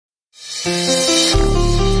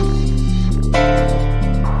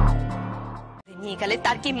নিয়ে গেলে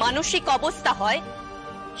তার কি মানসিক অবস্থা হয়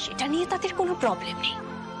সেটা নিয়ে তাদের কোনো প্রবলেম নেই,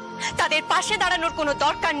 তাদের পাশে দাঁড়ানোর কোনো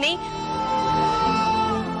দরকার নেই,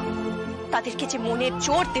 তাদেরকে যে মনের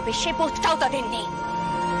জোর দেবে সে বোধটাও তাদের নেই।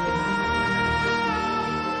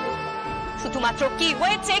 শুধুমাত্র কি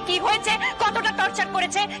হয়েছে, কতটা টর্চার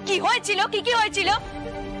করেছে, কি হয়েছিল, কি হয়েছিল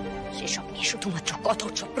সেসব নিয়ে শুধুমাত্র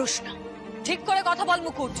কঠোর প্রশ্ন। ঠিক করে কথা বল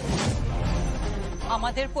মুকুট,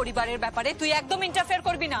 আমাদের পরিবারের ব্যাপারে তুই একদম ইন্টারফেয়ার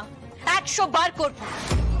করবি না। 100 বার করব।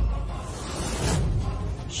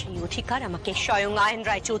 সেই অধিকার আমাকে স্বয়ং আয়ন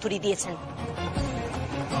রায় চৌধুরী দিয়েছেন,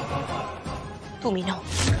 তুমি নাও।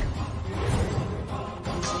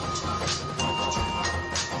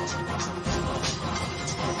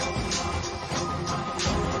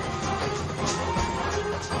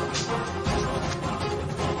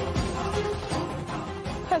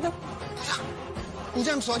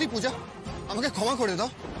 পূজা, আই এম সরি পূজা, আমাকে ক্ষমা করে দাও।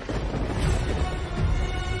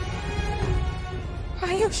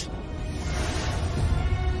 আয়ুষ,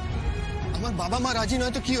 আমার বাবা মা রাজি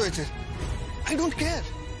নয় তো কি হয়েছে? আই ডোন্ট কেয়ার,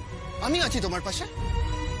 আমি আছি তোমার পাশে।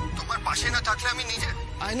 তোমার পাশে না থাকলে আমি নিজে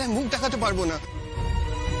আয়নায় মুখ দেখাতে পারবো না।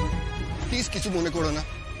 প্লিজ কিছু মনে করো না,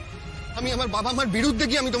 আমি আমার বাবা মার বিরুদ্ধে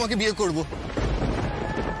গিয়ে আমি তোমাকে বিয়ে করব।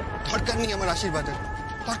 দরকার নেই আমার আশীর্বাদের,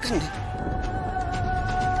 দরকার নেই।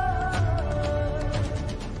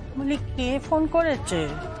 বলি কে ফোন করেছে?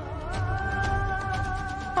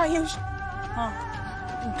 আয়ুষ।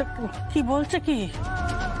 কি বলছে? কি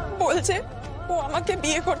বলছে ও আমাকে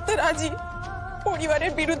বিয়ে করতে রাজি,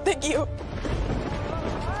 পরিবারের বিরুদ্ধে গিয়েও।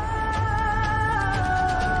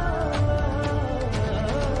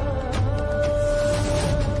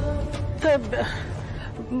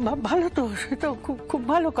 ভালো তো, সে তো খুব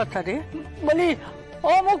ভালো কথা রে। বলি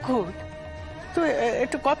ও মুকুট, তুই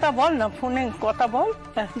একটু কথা বল না, ফোনে কথা বল।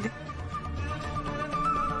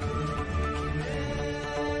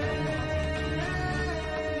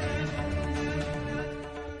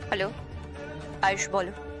 হ্যালো আয়ুষ,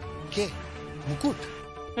 বলো। কে? মুকুট?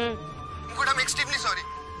 মুকুট, আমি এক্সট্রিমলি সরি,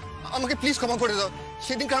 আমাকে প্লিজ ক্ষমা করে দাও।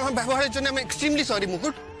 সেদিনকার আমার ব্যবহারের জন্য আমি এক্সট্রিমলি সরি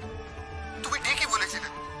মুকুট। তুমি ঠিকই বলেছিলে,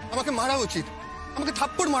 আমাকে মারা উচিত, আমাকে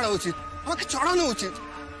থাপ্পড় মারা উচিত, আমাকে চড়ানো উচিত,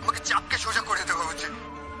 আমাকে চাপকে সোজা করে দেওয়া উচিত।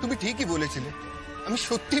 তুমি ঠিকই বলেছিলে, আমি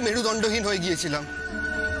সত্যি মেরুদণ্ডহীন হয়ে গিয়েছিলাম।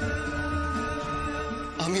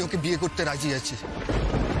 আমি ওকে বিয়ে করতে রাজি আছি।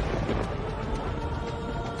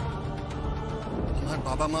 আমার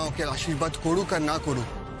বাবা মা ওকে আশীর্বাদ করুক আর না করুক,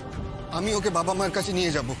 আমি ওকে বাবা মার কাছে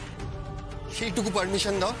নিয়ে যাব। সেইটুকু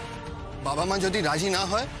পারমিশন দাও। বাবা মা যদি রাজি না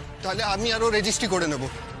হয় তাহলে আমি আরো রেজিস্ট্রি করে নেব,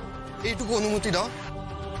 এইটুকু অনুমতি দাও।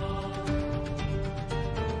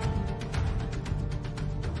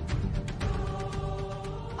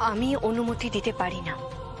 আমি অনুমতি দিতে পারি না,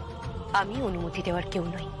 আমি অনুমতি দেওয়ার কেউ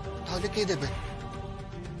নই। তাহলে কে দেবে?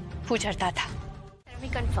 পূজার দাদা। আমি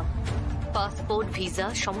কনফার্ম, পাসপোর্ট ভিসা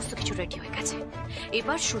সমস্ত কিছু রেডি হয়ে গেছে,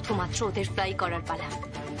 এবার শুধুমাত্র ওদের ফ্লাই করার পালা,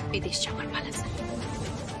 বিদেশ যাওয়ার পালা। স্যার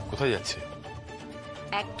কোথায় যাচ্ছে?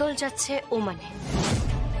 একদল যাচ্ছে ওমানে।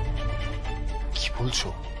 কি বলছো?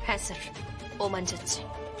 হ্যাঁ স্যার, ওমান যাচ্ছে,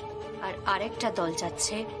 আর আরেকটা দল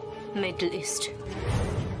যাচ্ছে মিডল ইস্ট।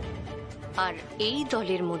 আর এই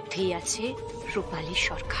দলের মধ্যেই আছে রূপালী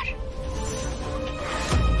সরকার,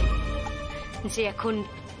 যে এখন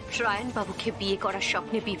রায়ন বাবুকে বিয়ে করার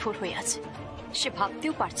স্বপ্নে বিভোর হয়ে আছে। সে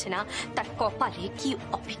ভাবতেও পারছে না তার কপালে কি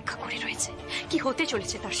অপেক্ষা করে রয়েছে, কি হতে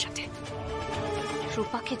চলেছে তার সাথে।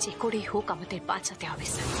 রূপাকে যে করেই হোক আমাদের বাঁচাতে হবে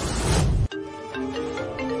স্যার।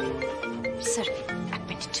 স্যার এক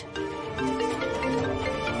মিনিট।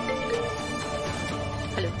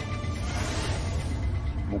 হ্যালো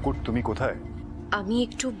মুকুট, তুমি কোথায়? আমি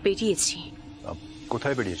একটু বেরিয়েছি।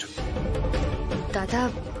 কোথায় বেরিয়েছো? দাদা।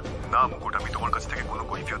 না মুকুট, আমি তোমার কাছ থেকে কোনো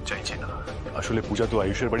কৈফিয়ত চাইছি না। আসলে পূজা তো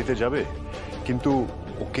আয়ুষের বাড়িতে যাবে, কিন্তু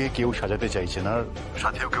ওকে কেউ সাজাতে চাইছে না, আর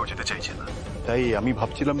সাথেও কেউ যেতে চাইছে না। তাই আমি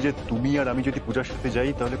ভাবছিলাম যে তুমি আর আমি যদি পূজার সাথে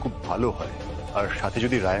যাই তাহলে খুব ভালো হয়, আর সাথে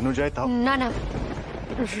যদি রায়নও যায় তাহলে। না না,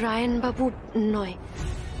 রায়ন বাবু নয়।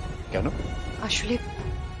 কেন? আসলে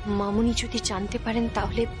মামুনি যদি জানতে পারেন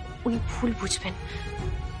তাহলে উনি ভুল বুঝবেন।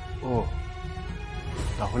 ও,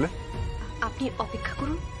 তাহলে আপনি অপেক্ষা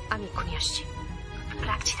করুন, আমি এক্ষুনি আসছি।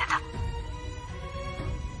 রাখছি দাদা।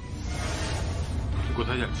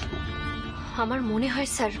 কোথায় যাচ্ছ? আমার মনে হয়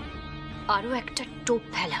স্যার আরো একটা টোপ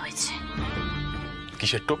ফেলা হয়েছে।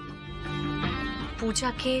 কিসের টোপ?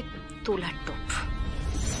 পূজাকে তোলার টোপ।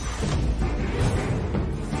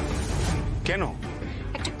 কেন?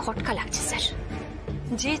 একটা খটকা লাগছে স্যার।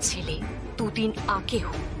 যে ছেলে দুদিন আগেও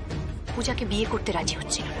পূজাকে বিয়ে করতে রাজি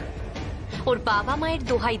হচ্ছিল না, ওর বাবা মায়ের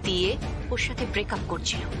দোহাই দিয়ে ওর সাথে ব্রেকআপ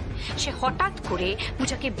করছিল, সে হঠাৎ করে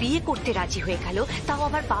পূজাকে বিয়ে করতে রাজি হয়ে গেল, তাও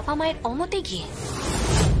আবার বাবা মায়ের অমতে গিয়ে।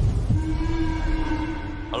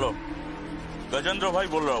 हेलो गजेंद्र भाई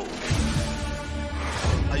बोल रहा हूँ।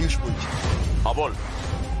 আয়ুষ বলছি। हाँ बोल।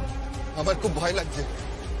 আমার খুব ভয় লাগছে,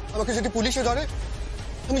 আমাকে যদি পুলিশে ধরে,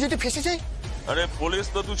 আমি যদি ফেসে যাই। अरे पुलिस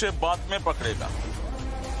तो तुझे बाद में पकड़ेगा,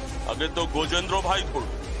 आगे तो गोजेंद्र भाई छोड़ो,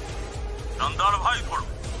 नंदार भाई छोड़ो,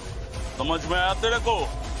 समझ में आया तेरे को?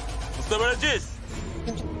 বুঝতে পেরেছিস?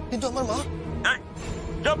 কিন্তু আমার মা।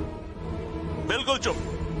 চুপ, বিলকুল চুপ।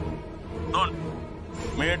 শোন,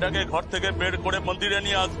 মেয়েটাকে ঘর থেকে বের করে মন্দিরে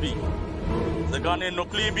নিয়ে আসবি, সেখানে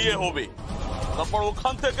নকলি বিয়ে হবে, তারপর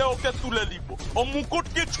ওখান থেকে ওকে তুলে দিব। ও মুকুট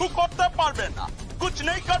কিছু করতে পারবে না, कुछ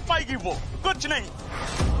नहीं कर पाएगी वो, कुछ नहीं।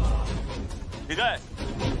 ठीक है,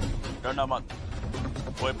 डरना मत,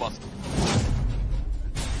 ওই পাস।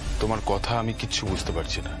 তোমার কথা আমি কিচ্ছু বুঝতে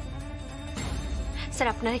পারছি না। স্যার,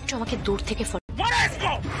 আপনারা একটু আমাকে দূর থেকে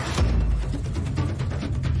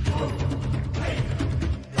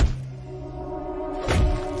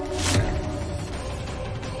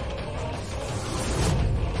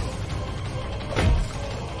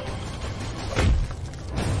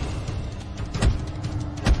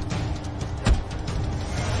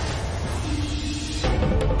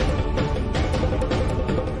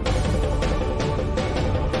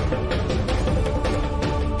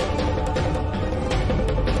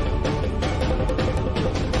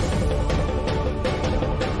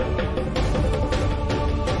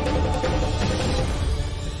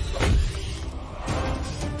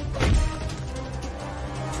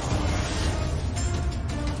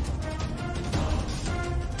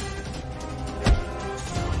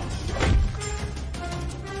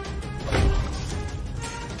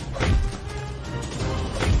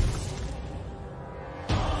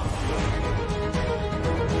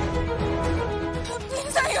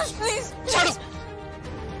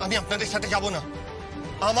আমি আপনাদের সাথে যাব না।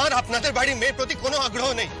 আমার আপনাদের বাড়ির মেয়ের প্রতি কোনো আগ্রহ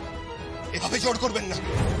নেই, এভাবে জোর করবেন না।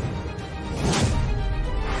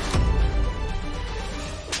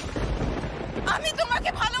 আমি তোমাকে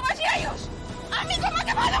ভালোবাসি আয়ুষ, আমি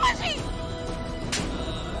তোমাকে ভালোবাসি।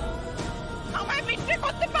 আমায় বিট্রে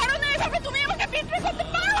করতে পারো না, এভাবে তুমি আমাকে বিট্রে করতে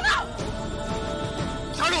পারো না।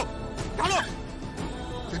 ছাড়ো, ছাড়ো।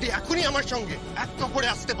 যদি এখনই আমার সঙ্গে এক কাপড়ে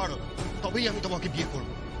আসতে পারো, তবেই আমি তোমাকে বিয়ে করব,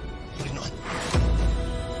 নয়।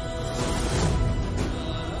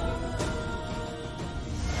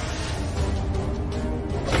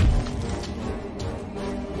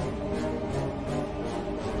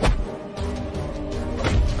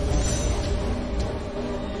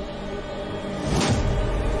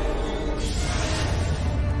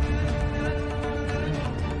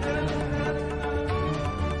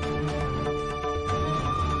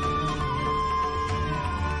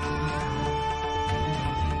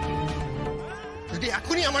 যদি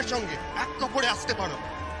এখনই আমার সঙ্গে এক কাপড়ে আসতে পারো,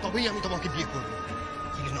 তবেই আমি তোমাকে বিয়ে করব,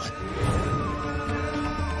 নয়।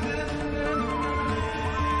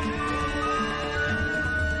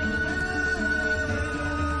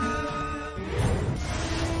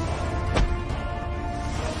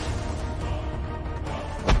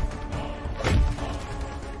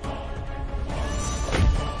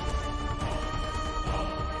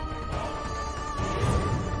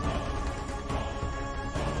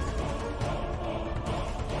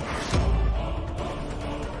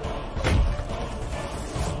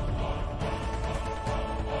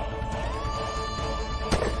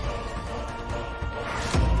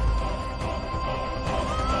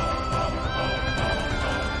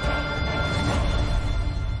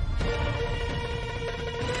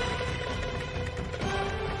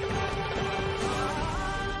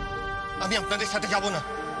 আমি আপনাদের সাথে যাব না।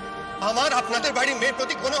 আমার আপনাদের বাড়ির মেয়ের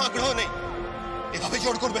প্রতি কোনো আগ্রহ নেই, এভাবে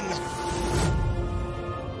জোর করবেন না।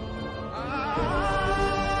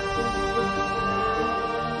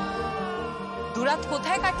 দুরাত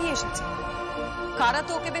কোথায় কাটিয়ে এসেছে? কারা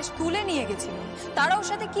তো ওকে বেশ তুলে নিয়ে গেছিল, তারা ওর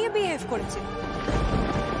সাথে কি বিহেভ করেছিল?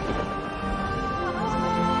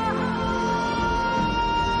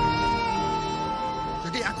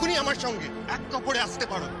 যদি এখনই আমার সঙ্গে এক কাপড়ে আসতে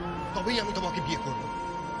পারো, তবেই আমি তোমাকে বিয়ে করব,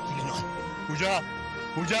 নয়। পূজা,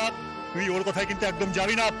 পূজা, তুই ওর কথায় কিন্তু একদম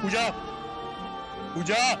যাবি না। পূজা,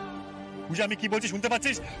 পূজা, পূজা, আমি কি বলছি শুনতে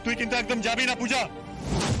পাচ্ছিস? তুই কিন্তু একদম যাবি না। পূজা,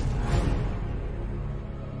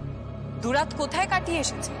 দুরাত কোথায় কাটিয়ে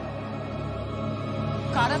এসেছে?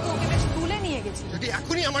 কারা তো ওকে বেশ তুলে নিয়ে গেছিল, যদি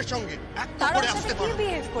এখনই আমার সঙ্গে এক তারা কাপড়ে ওর আসতে সাথে কি পারো,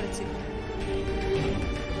 বিহেভ করেছিল?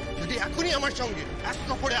 যদি এখনই আমার সঙ্গে এক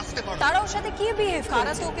কাপড়ে আসতে পারো, তারা ওর সাথে কি বিহেভ?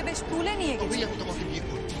 কারা তো ওকে বেশ তুলে নিয়ে তবেই গেছিল। আমি তোমাকে বিয়ে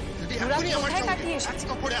করব, যদি দুরাত এখনই আমার কোথায় সঙ্গে কাটিয়ে এক এসেছে?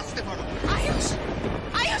 কাপড়ে আসতে পারো। আয়ুষ,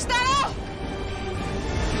 আয়ুষ দাঁড়াও।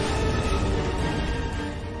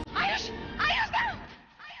 আয়ুষ, আয়ুষ দাঁড়াও।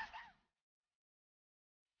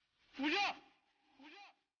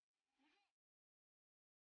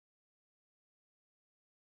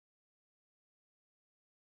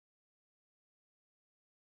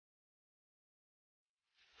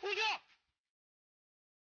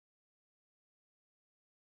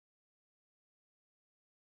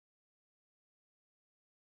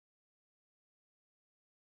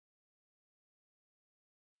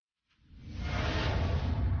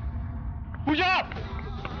 পূজা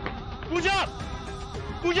পূজা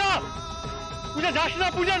পূজা পূজা যাস না,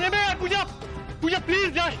 পূজা নেমে আয়, পূজা পূজা প্লিজ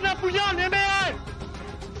যাস না, পূজা নেমে আয়,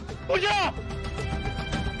 পূজা।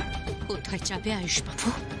 কোথায় যাবে আয়ুষ বাবু?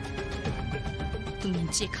 তুমি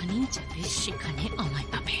যেখানেই যাবে সেখানে আমায়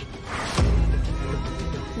পাবে।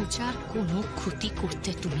 পূজার কোনো ক্ষতি করতে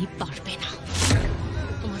তুমি পারবে না।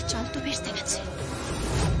 তোমার চাল তো বেশ দেখেছে।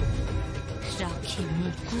 রাখি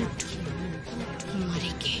মুকুট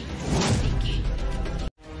মারে কে?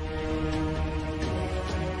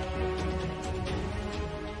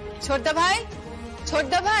 ছোটদা ভাই,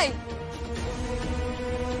 ছোটদা ভাই,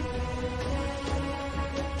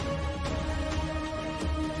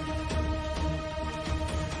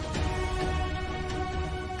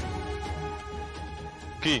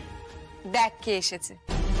 কি দেখ কে এসেছে।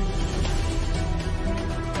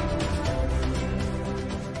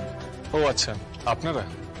 ও আচ্ছা, আপনারা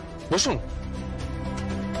বসুন।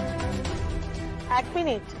 এক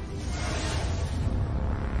মিনিট।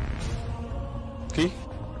 কি?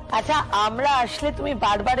 আচ্ছা, আমরা আসলে তুমি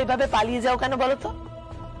বারবার এভাবে পালিয়ে যাও কেন বলো তো?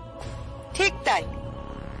 ঠিক তাই,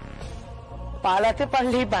 পালাতে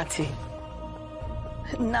পারলেই বাঁচে।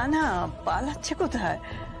 না না, পালাচ্ছে কোথায়?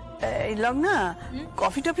 এই লগ্না,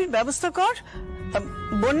 কফি টফির ব্যবস্থা কর।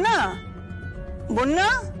 বন্যা, বন্যা।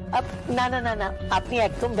 না না না না, আপনি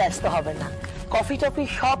একদম ব্যস্ত হবেন না, কফি টফি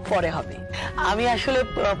সব পরে হবে। আমি আসলে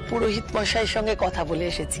পুরোহিত মশাইয়ের সঙ্গে কথা বলে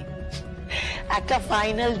এসেছি, একটা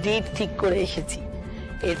ফাইনাল ডেট ঠিক করে এসেছি।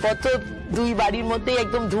 এরপর তো দুই বাড়ির মধ্যেই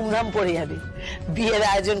একদম ধুমধাম পড়ে যাবে, বিয়ের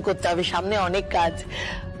আয়োজন করতে হবে, সামনে অনেক কাজ।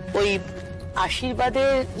 ওই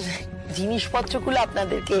আশীর্বাদের জিনিসপত্রগুলো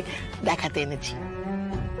আপনাদেরকে দেখাতে এনেছি,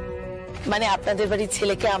 মানে আপনাদের বাড়ির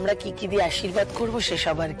ছেলেকে আমরা কি কি দিয়ে আশীর্বাদ করবো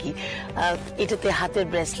সেসব আর কি। এটাতে হাতের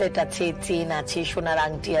ব্রেসলেট আছে, চেন আছে, সোনার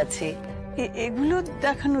আংটি আছে। এগুলো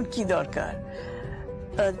দেখানোর কি দরকার?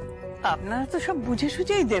 আপনারা তো সব বুঝে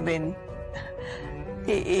সুঝেই দেবেন,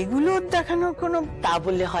 এগুলো দেখানোর কোনো। তা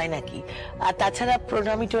বললে হয় নাকি? আর তাছাড়া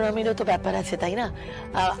প্রণামী টোনামিরও তো ব্যাপার আছে, তাই না?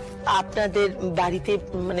 আপনাদের বাড়িতে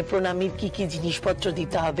মানে প্রণামীর কি কি জিনিসপত্র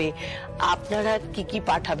দিতে হবে, আপনারা কি কি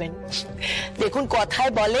পাঠাবেন। দেখুন,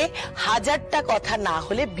 কথায় বলে 1000টা কথা না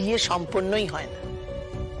হলে বিয়ে সম্পূর্ণই হয় না।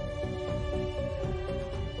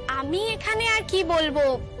 আমি এখানে আর কি বলবো,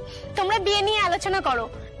 তোমরা বিয়ে নিয়ে আলোচনা করো,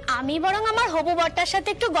 আমি বরং আমার হবু বরটার সাথে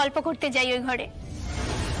একটু গল্প করতে যাই ওই ঘরে।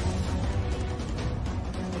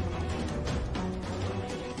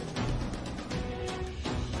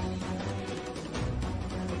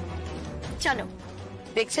 চলো।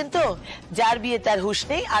 দেখছেন তো, যার বিয়ে তার হুঁশ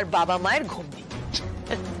নেই আর বাবা মায়ের ঘুম নেই।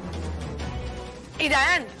 এই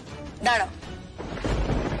রায়ান, দাঁড়াও।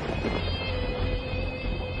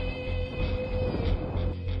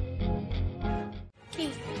 কি?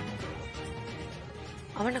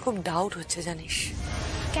 আমার না খুব ডাউট হচ্ছে জানিস।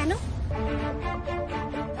 কেন?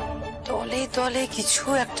 তলে তলে কিছু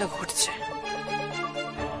একটা ঘটছে।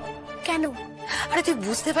 কেন? আরে তুই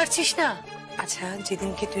বুঝতে পারছিস না? আচ্ছা,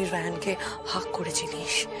 যেদিনকে তুই রায়ানকে হাক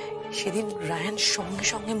করেছিলিস সেদিন রায়ান সঙ্গে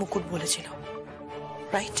সঙ্গে মুকুট বলেছিল,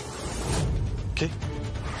 রাইট? কে?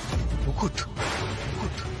 মুকুট?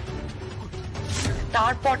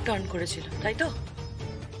 তারপর টার্ন করেছিল, তাই তো?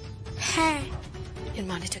 হ্যাঁ। এর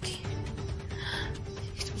মানেটা কি?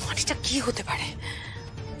 মানেটা কি হতে পারে?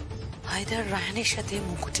 আইদার রায়ানের সাথে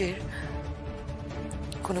মুকুটের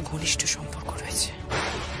কোনো ঘনিষ্ঠ সম্পর্ক রয়েছে,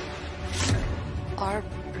 আর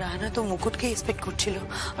রায়না তো মুকুটকে এক্সপেক্ট করছিল,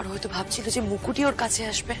 আর হয়তো ভাবছিল যে মুকুটই ওর কাছে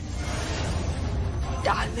আসবে।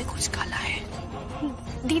 ডাল মে কুছ কালা হ্যায়।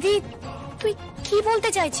 দিদি, তুই কি বলতে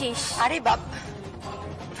চাইছিস? আরে বাপ,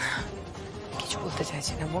 কিছু বলতে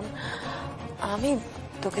চাইছি না বোন, আমি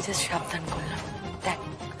তোকে জাস্ট সাবধান করলাম। দেখ,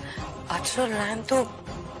 আজকাল রায়ান তো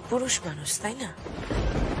পুরুষ মানুষ, তাই না?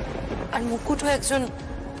 আর মুকুটও একজন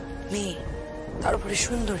মেয়ে, তার উপরে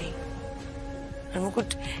সুন্দরী। আর মুকুট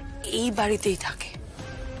এই বাড়িতেই থাকে,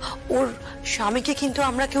 ওর স্বামীকে কিন্তু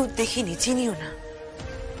আমরা কেউ দেখিনি, চিনিও না,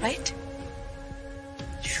 রাইট?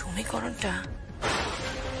 সমীকরণটা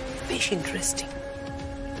বেশ ইন্টারেস্টিং,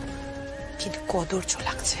 কিন্তু কদর্য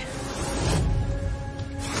লাগছে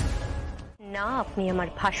না। আপনি আমার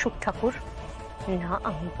ভাসুক ঠাকুর না,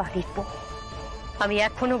 আমি বাড়ির বউ। আমি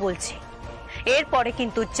এখনো বলছি, এরপরে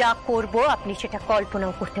কিন্তু যা করব আপনি সেটা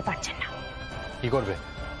কল্পনাও করতে পারছেন না। কি করবে?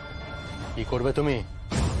 কি করবে তুমি?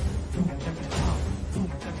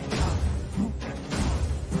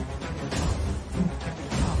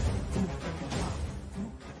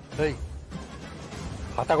 এই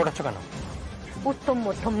হাতা গোটাচ্ছ কেন? উত্তম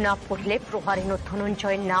মধ্যম না পড়লে, প্রহারেণ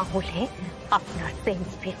ধনঞ্জয় না হলে আপনার সেন্স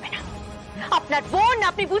ফিরবে না। আপনার বোন,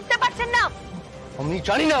 আপনি বুঝতে পারছেন না? আমি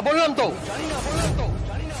জানি না, বললাম তো।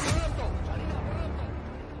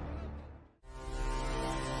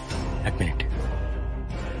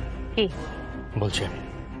 কি বলছে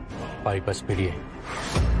বাইপাস পেরিয়ে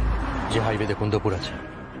যে হাইওয়েতে কুন্দপুর আছে,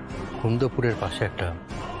 কুন্দপুরের পাশে একটা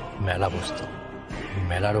মেলা বসতো।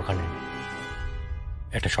 মেলার ওখানে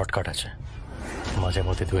একটা শর্টকাট আছে, মাঝে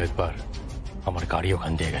মধ্যে দু একবার আমার গাড়ি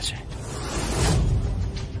ওখান দিয়ে গেছে।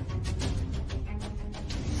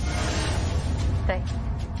 তাই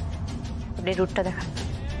আপনি রুটটা দেখান।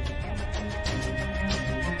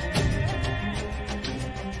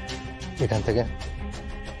 এখান থেকে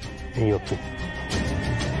এই অব্দি।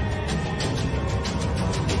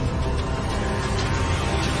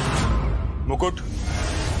 মুকুট,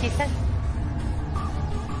 কি স্যার?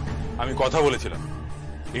 আমি কথা বলেছিলাম,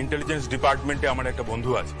 ইন্টেলিজেন্স ডিপার্টমেন্টে আমার একটা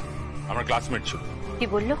বন্ধু আছে, আমার ক্লাসমেট ছিল। কি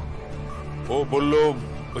বললো? ও বলল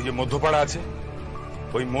ওই যে মধ্যপাড়া আছে,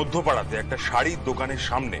 ওই মধ্যপাড়াতে একটা শাড়ির দোকানের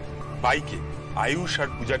সামনে বাইকে আয়ুষ আর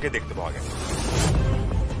পূজাকে দেখতে পাওয়া গেছে।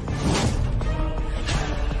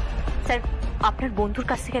 স্যার, আপনার বন্ধুর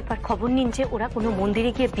কাছ থেকে একবার খবর নিন যে ওরা কোনো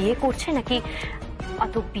মন্দিরে গিয়ে বিয়ে করছে নাকি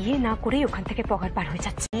অত বিয়ে না করেই ওখান থেকে পগার পার হয়ে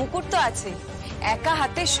যাচ্ছে। মুকুট তো আছে, একা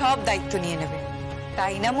হাতে সব দায়িত্ব নিয়ে নেবে,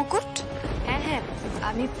 তাই না মুকুট? হ্যাঁ হ্যাঁ,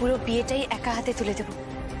 আমি পুরো বিয়েটাই একা হাতে তুলে দেব,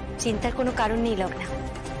 চিন্তার কোনো কারণ নেই লগ্না।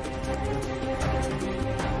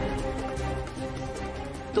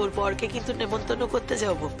 তোর বরকে কিন্তু নেমন্তন্ন করতে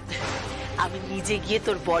যাব, আমি নিজে গিয়ে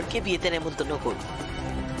তোর বরকে বিয়েতে নেমন্তন্ন করব।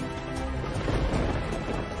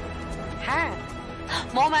 হ্যাঁ,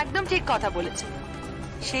 মম একদম ঠিক কথা বলেছে।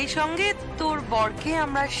 সেই সঙ্গে তোর বরকে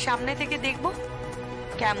আমরা সামনে থেকে দেখব,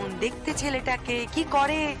 কেমন দেখতে ছেলেটাকে, কি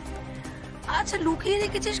করে। আচ্ছা, লুকিয়ে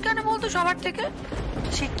রেখেছিস কেন বলতো সবার থেকে?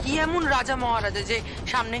 সে কি এমন রাজা মহারাজা যে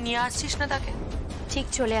সামনে নিয়ে আসছিস না তাকে? ঠিক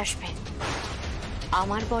চলে আসবে।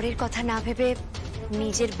 আমার বরের কথা না ভেবে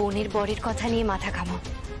নিজের বোনের বরের কথা নিয়ে মাথা ঘামাও,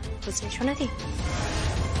 বুঝলে সোনাদি?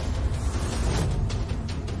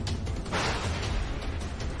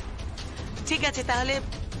 ঠিক আছে, তাহলে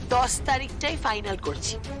 10 তারিখটাই ফাইনাল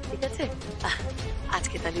করছি, ঠিক আছে?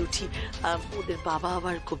 আজকে তাহলে উঠি, ওদের বাবা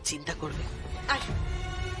আবার খুব চিন্তা করবে।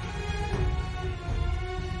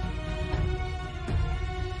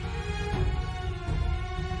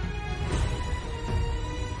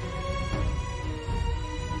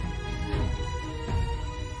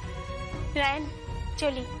 রায়ন,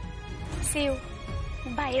 চলি। C you.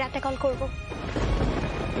 বাই, রাতে কল করবো।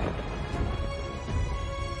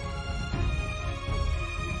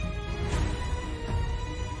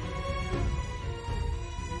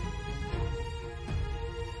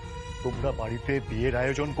 তোমরা বাড়িতে বিয়ের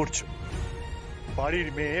আয়োজন করছো, বাড়ির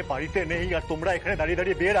মেয়ে বাড়িতে নেই আর তোমরা এখানে দাঁড়িয়ে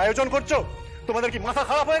দাঁড়িয়ে বিয়ের আয়োজন করছো। তোমাদের কি মাথা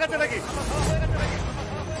খারাপ হয়ে গেছে নাকি?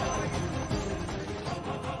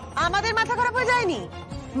 আমাদের মাথা খারাপ হয়ে যায়নি,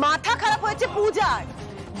 মাথা খারাপ হয়েছে পূজার,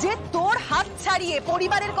 যে তোর হাত ছাড়িয়ে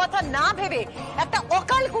পরিবারের কথা না ভেবে একটা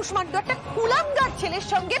অকাল কুষ্মাণ্ড একটা কুলাঙ্গার ছেলের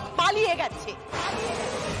সঙ্গে পালিয়ে গেছে।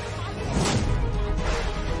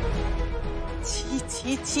 ছি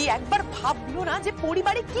ছি ছি, একবার ভাবলো না যে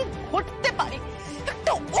পরিবারে কি ঘটতে পারে?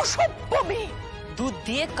 একটা অসভ্য মেয়ে, দুধ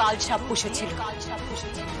দিয়ে কাল সাপ পুষেছিল।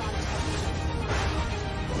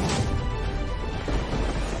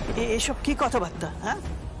 এসব কি কথাবার্তা? হ্যাঁ,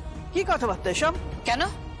 কি কথাবার্তা এসব? কেন,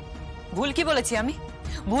 ভুল কি বলেছি আমি?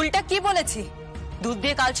 ভুলটা কি বলেছি? দুধ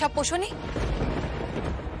দিয়ে কালসাপ পোষণি?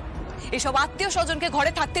 এসব আত্মীয় স্বজনকে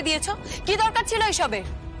ঘরে থাকতে দিয়েছো, কি দরকার ছিল এসবের?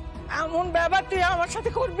 এমন ব্যবহার তুই আমার সাথে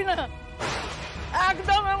করবি না,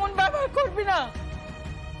 একদম এমন ব্যবহার করবি না।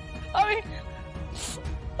 আমি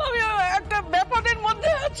আমি একটা ব্যাপারের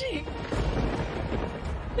মধ্যে আছি,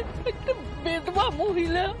 একটা বিধবা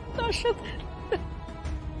মহিলা, তার সাথে।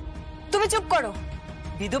 তুমি চুপ করো,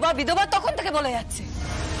 বিধবা বিধবা তখন থেকে বলে যাচ্ছে।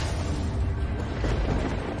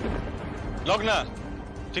 লগ্না,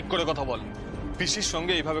 ঠিক করে কথা বল, পিসির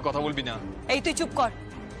সঙ্গে এইভাবে কথা বলবি না। এই তুই চুপ কর,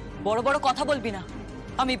 বড় বড় কথা বলবি না।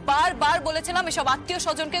 আমি বারবার বলেছিলাম এসব আত্মীয়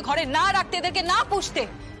স্বজনকে ঘরে না রাখতে, এদেরকে না পুষতে।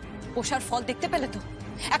 পোষার ফল দেখতে পেলে তো?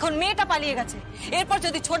 এখন মেয়েটা পালিয়ে গেছে, এরপর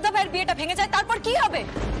যদি ছোটদা ভাইয়ের বিয়েটা ভেঙে যায় তারপর কি হবে?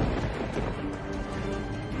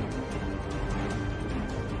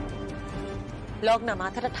 লগ্না,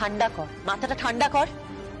 মাথাটা ঠান্ডা কর, মাথাটা ঠান্ডা কর।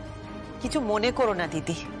 কিছু মনে করো না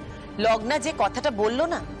দিদি, লগ্না যে কথাটা বললো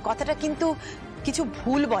না, কথাটা কিন্তু কিছু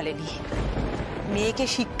ভুল বলেনি। মেয়েকে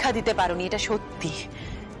শিক্ষা দিতে পারোনি, এটা সত্যি।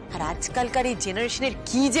 আর আজকালকার এই জেনারেশনের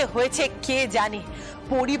কি যে হয়েছে কে জানে,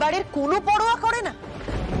 পরিবারের কোনো পরোয়া করে না।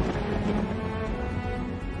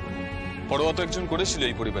 পরোয়া তো একজন করেছিল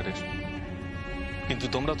এই পরিবারের, কিন্তু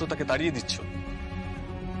তোমরা তো তাকে তাড়িয়ে দিচ্ছ।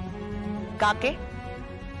 কাকে?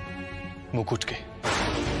 মুকুটকে।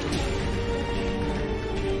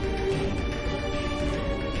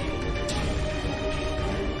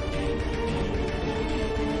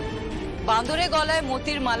 বাঁদরে গলায়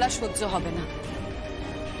মতির মালা সহ্য হবে না,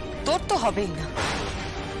 তোর তো হবেই না।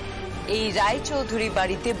 এই রায়চৌধুরী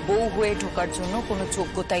বাড়িতে বউ হয়ে ঢোকার জন্য কোনো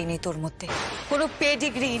যোগ্যতাই নেই তোর মধ্যে, কোনো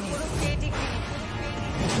পেডিগ্রি নেই।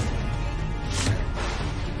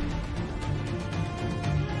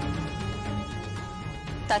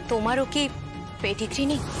 তা তোমারও কি পেডিগ্রি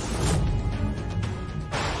নেই?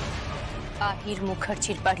 আহির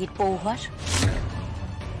মুখার্জির বাড়ির বউ হওয়ার?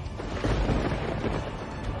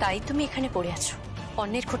 তাই তুমি এখানে পড়ে আছো,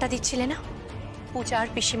 অন্যের খোঁটা দিচ্ছিলে না পূজা আর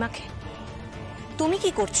পিসিমাকে? তুমি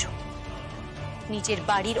কি করছো? নিজের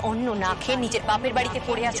বাড়ির অন্ন না খেয়ে নিজের বাপের বাড়িতে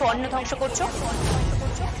পড়ে আছো, অন্ন ধ্বংস করছো।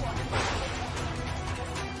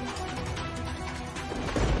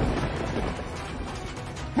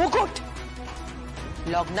 মুকুট,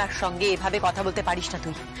 লগ্নার সঙ্গে এভাবে কথা বলতে পারিস না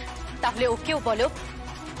তুই। তাহলে ওকেও বলো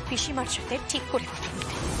পিসিমার সাথে ঠিক করে কথা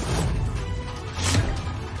বলতে।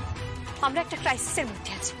 আমরা একটা ক্রাইসিসের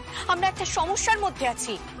মধ্যে আছি, আমরা একটা সমস্যার মধ্যে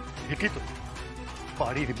আছি। ঠিকই তো,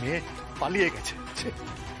 বাড়ির মেয়ে পালিয়ে গেছে।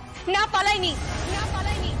 না পালাইনি,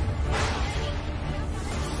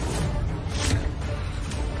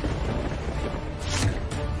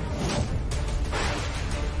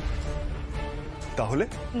 তাহলে?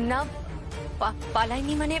 না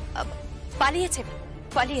পালাইনি মানে পালিয়েছে।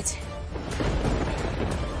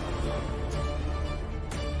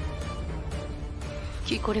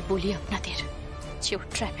 কি করে বলি আপনাদের যে ও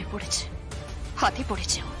ট্র্যাপে পড়েছে, হাতে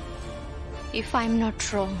পড়েছে ও। If I am not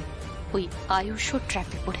wrong, ওই আয়ুষও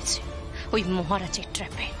ট্র্যাপে পড়েছে, ওই মহারাজের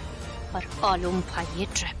ট্র্যাপে আর আলম ভাইয়ের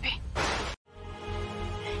ট্র্যাপে।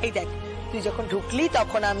 এই দেখ, তুই যখন ঢুকলি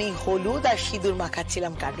তখন আমি হলুদ আর সিঁদুর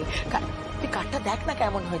মাখাচ্ছিলাম কার্ডে। তুই কার্ডটা দেখ না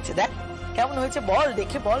কেমন হয়েছে, দেখ কেমন হয়েছে, বল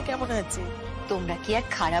দেখে বল কেমন হয়েছে। তোমরা কি আর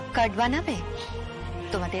খারাপ কার্ড বানাবে?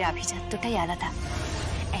 তোমাদের আভিজাত্যটাই আলাদা।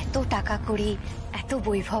 এত টাকা করি, এত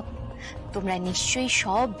বৈভব, তোমরা নিশ্চয়ই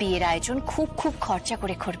সব বিয়ের আয়োজন খুব খুব খরচা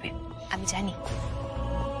করে করবে, আমি জানি।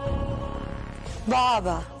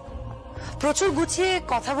 বাবা, প্রচুর গুছিয়ে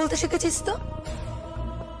কথা বলতে শিখেছিস তো।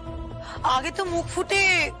 আগে তো মুখ ফুটে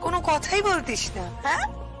কোনো কথাই বলতিস না। হ্যাঁ,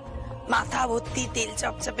 মাথা ভর্তি তেল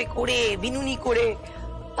চপচপে করে, বিনুনি করে,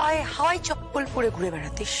 পায়ে হাওয়াই চপ্পল পরে ঘুরে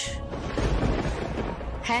বেড়াতিস।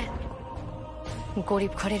 হ্যাঁ,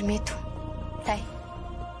 গরিব ঘরের মেয়ে তো, তাই।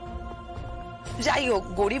 যাই হোক,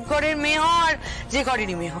 গরিব ঘরের মেয়ে হওয়ার যে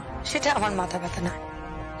ঘরেরই মেয়ে হোক, সেটা আমার মাথা ব্যথা না।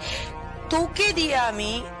 তোকে দিয়ে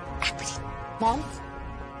আমি মম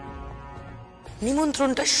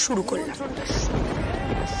নিমন্ত্রণটা শুরু করলাম।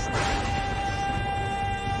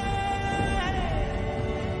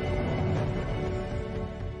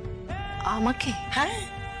 আমাকে? হ্যাঁ,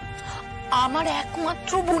 আমার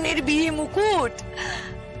একমাত্র বোনের বিয়ে মুকুট।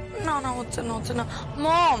 না না, হচ্ছে না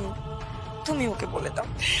মম, তুমি ওকে বলে দাও।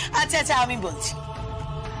 আচ্ছা আচ্ছা, আমি বলছি।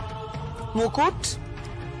 মুকুট,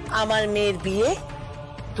 আমার মেয়ের বিয়ে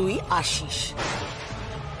তুই আসিস,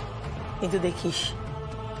 কিন্তু দেখিস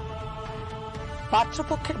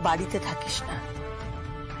পাত্রপক্ষের বাড়িতে থাকিস না,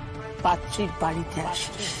 পাত্রীর বাড়িতে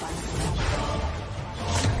আসিস।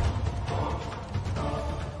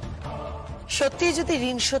 সত্যি যদি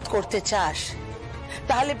ঋণ শোধ করতে চাস,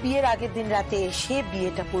 তাহলে বিয়ের আগের দিন রাতে এসে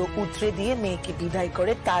বিয়েটা পুরো উতরে দিয়ে মেয়েকে বিদায়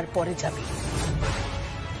করে তারপরে যাবি।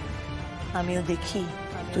 আমিও দেখি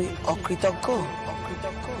তুই অকৃতজ্ঞ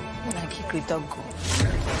নাকি কৃতজ্ঞ।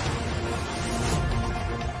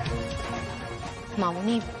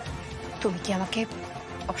 মামুনি, তুমি কি আমাকে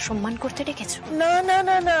অসম্মান করতে ডেকেছো? না না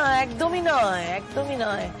না না, একদমই নয়, একদমই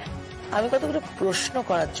নয়। আমি কতগুলো প্রশ্ন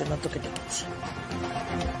করার জন্য তোকে ডেকেছি।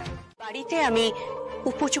 বাড়িতে আমি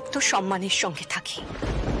উপযুক্ত সম্মানের সঙ্গে থাকি।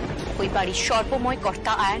 ওই বাড়ির সর্বময়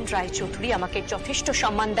কর্তা আয়ন রায়চৌধুরী আমাকে যথেষ্ট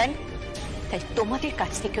সম্মান দেন, তাই তোমাদের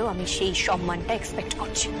কাছ থেকেও আমি সেই সম্মানটা এক্সপেক্ট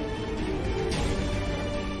করছি।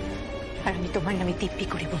 আর আমি তোমার নামে দিব্যি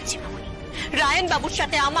করে বলছি মামুনি, রায়ন বাবুর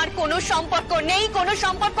সাথে আমার কোনো সম্পর্ক নেই, কোনো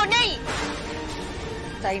সম্পর্ক নেই।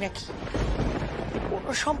 তাই নাকি?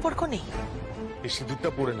 কোনো সম্পর্ক নেই? এই সিঁদুরটা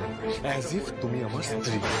পরে না, অ্যাজ ইফ তুমি আমার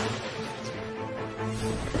স্ত্রী।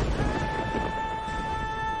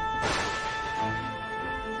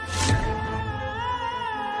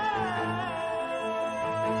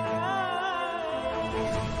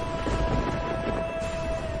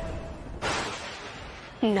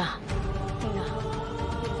 না না,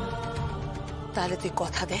 তাহলে তুই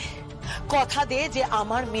কথা দে, কথা দে যে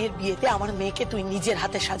আমার মেয়ের বিয়েতে আমার মেয়েকে তুই নিজের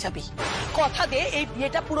হাতে সাজাবি। কথা দে এই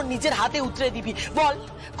বিয়েটা পুরো নিজের হাতে উতরে দিবি। বল,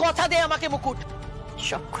 কথা দে আমাকে মুকুট।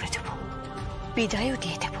 সব করে দেব, বিদায়ও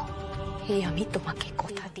দিয়ে দেব, এই আমি তোমাকে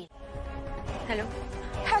কথা দিই। হ্যালো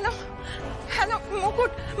হ্যালো হ্যালো,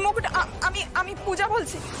 মুকুট মুকুট, আমি পূজা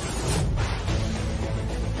বলছি।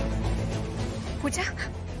 পূজা,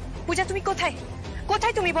 পূজা তুমি কোথায়?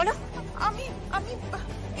 কোথায় তুমি বলো? আমি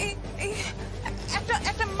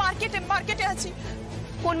একটা মার্কেটে আছি।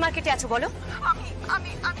 কোন মার্কেটে আছো বলো? আমি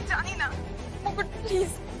আমি আমি জানি না। মুকুট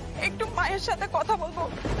প্লিজ একটু মায়ের সাথে কথা বলবো,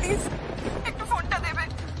 প্লিজ একটু ফোনটা দেবে।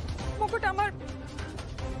 মুকুট আমার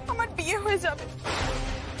বিয়ে হয়ে যাবে।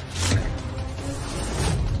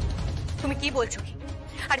 তুমি কি বলছো কি?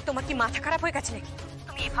 আরে তোমার কি মাথা খারাপ হয়ে গেছে নাকি?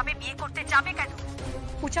 তুমি এভাবে বিয়ে করতে যাবে কেন?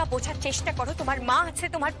 পূজা, বোঝার চেষ্টা করো, তোমার মা আছে,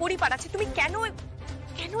 তোমার পরিবার আছে, তুমি কেন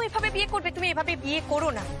এভাবে বিয়ে করবে? তুমি এভাবে বিয়ে করো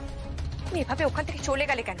না। তুমি এভাবে ওখান থেকে চলে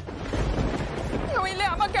গেলে কেন? নইলে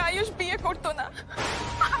আমাকে আয়ুষ বিয়ে করতো না।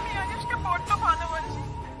 আমি আয়ুষকে বড্ড ভালোবাসি,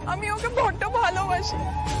 আমি ওকে বড্ড ভালোবাসি।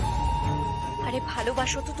 আরে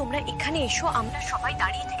ভালোবাসো তো তোমরা এখানে এসো, আমরা সবাই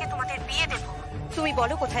দাঁড়িয়ে থেকে তোমাদের বিয়ে দেব। তুমি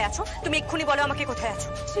বলো কোথায় আছো, তুমি এক্ষুনি বলো আমাকে কোথায় আছো।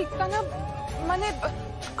 ঠিকানা মানে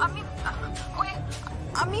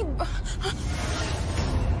আমি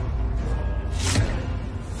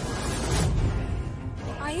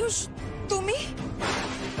আয়ুষ, তুমি?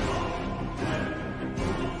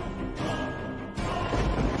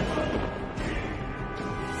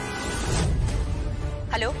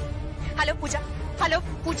 হ্যালো হ্যালো পূজা, হ্যালো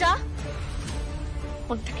পূজা।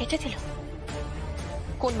 ফোনটা কেটে দিল।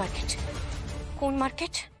 কোন মার্কেট? কোন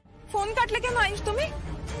মার্কেট? ফোন কাটলে কেন আয়ুষ তুমি?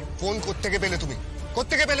 ফোন কোত্থেকে পেলে তুমি?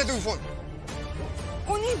 কোত্থেকে পেলে তুমি ফোন?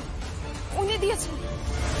 উনি দিয়েছেন।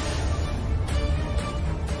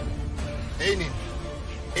 এই নিন,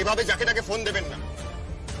 এইভাবে যাকে তাকে ফোন দেবেন না।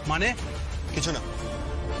 মানে? কিছু না,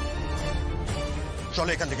 চলো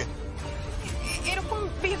এখান থেকে। এরকম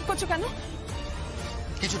বিহেভ করছো কেন?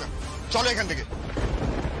 কিছু না, চলো এখান থেকে।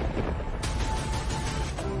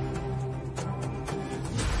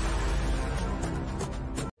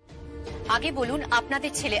 আগে বলুন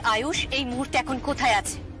আপনাদের ছেলে আয়ুষ এই মুহূর্তে এখন কোথায়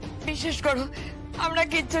আছে? বিশেষ করো আমরা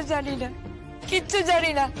কিচ্ছু জানি না, কিচ্ছু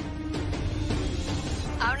জানি না।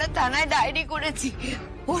 আমরা থানায় ডায়েরি করেছি,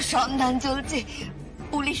 ওর সন্ধান চলছে,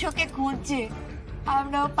 পুলিশ ওকে খুঁজছে,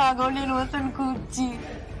 আমরাও পাগলের মতন খুঁজছি।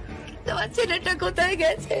 তোমার ছেলেটা কোথায়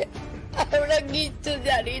গেছে আমরা কিচ্ছু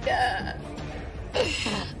জানি না।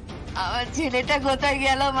 আমার ছেলেটা কোথায়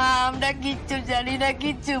গেল মা, আমরা কিচ্ছু জানি না,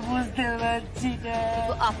 কিচ্ছু বুঝতে পারছি না।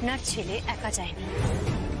 আপনার ছেলে একা যায়নি,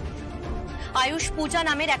 আয়ুষ পূজা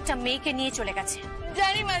নামের একটা মেয়েকে নিয়ে চলে গেছে।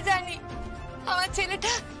 জানি মা, জানি। আমার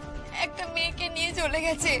ছেলেটা একটা মেয়েকে নিয়ে চলে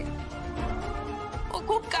গেছে। ও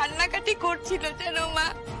খুব কান্নাকাটি করছিল যেন মা,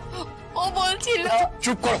 ও বলছিল।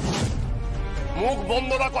 চুপ করো, মুখ বন্ধ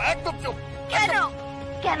রাখো, একদম চুপ। কেন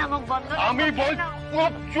কেন মুখ বন্ধ? আমি বল,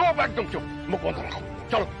 চুপ, একদম চুপ, মুখ বন্ধ রাখো।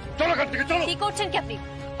 চলো চলো এখান থেকে, চলো। কি করছেন কি আপনি?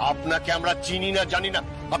 আপনাকে আমরা চিনি না, জানি না।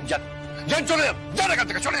 আপনি যান, চলে যান, যান এখান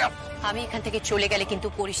থেকে, চলে যান। আমি এখান থেকে চলে গেলে কিন্তু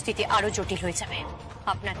পরিস্থিতি আরো জটিল হয়ে যাবে।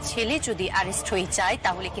 আপনার ছেলে যদি অ্যারেস্ট হয়ে যায়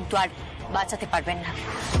তাহলে কিন্তু আর বাঁচাতে পারবেন না।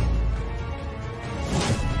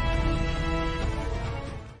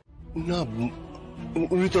 না,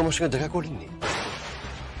 উনি তো আমার সঙ্গে দেখা করেননি।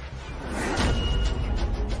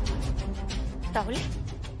 তাহলে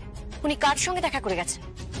উনি কার সঙ্গে দেখা করে গেছেন?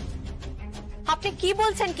 আপনি কি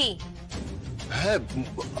বলছেন কি? হ্যাঁ,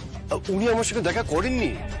 উনি আমার সঙ্গে দেখা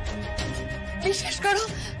করেননি। বিশ্বাস করো,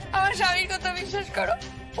 আমার স্বামীর কথা বিশ্বাস করো,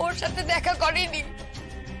 ওর সাথে দেখা করেনি।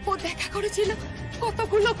 ও দেখা করেছিল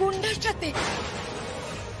কতগুলো গুন্ডার সাথে।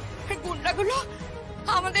 গুন্ডাগুলো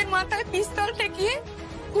আমাদের মাথায় পিস্তল ঠেকিয়ে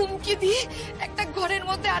হুমকি দিয়ে একটা ঘরের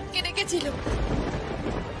মধ্যে আটকে রেখেছিল।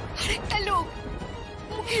 আরেকটা লোক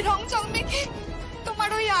মুখে রং চং মেখে তোমার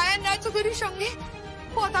ওই আয়ান রায়চৌধুরীর সঙ্গে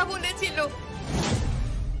কথা বলেছিল।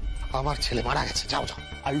 আমার ছেলে মারা গেছে, যাও যাও।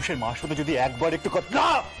 আয়ুষের মার সাথে যদি একবার একটু কথা। না,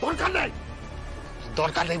 দরকার নেই,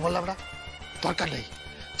 দরকার নেই বললাম না, দরকার নেই।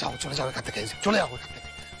 যাও, চলে যাও এখান থেকে, চলে যাও এখান থেকে,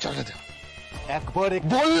 চলে যাও। একবার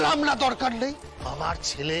বললাম না দরকার নেই। আমার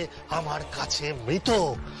ছেলে আমার কাছে মৃত,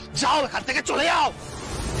 যাও এখান থেকে, চলে যাও।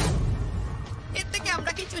 এর থেকে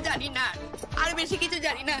আমরা কিছু জানি না, আর বেশি কিছু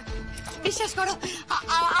জানি না। বিশ্বাস করো,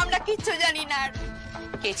 আমরা কিচ্ছু জানি না।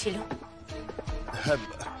 কে ছিল? হ্যাঁ,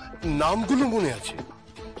 নামগুলো মনে আছে।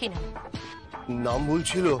 কি নাম? নাম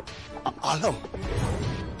বলছিল আলম।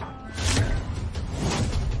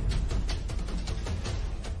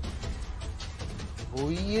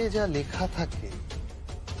 বইয়ে যা লেখা থাকে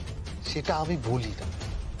সেটা আমি বলি না,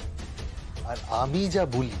 আর আমি যা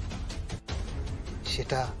বলি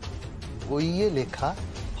সেটা বইয়ে লেখা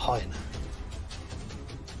হয় না।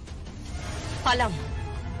 আলম?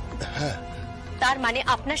 হ্যাঁ। তার মানে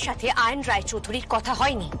আপনার সাথে আয়ন রায়চৌধুরীর কথা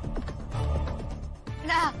হয়নি?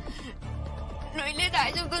 না, নইলে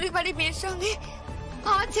রায়চৌধুরী বাড়ি মেয়ের সঙ্গে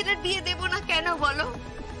আমার ছেলের বিয়ে দেব না কেন বলো?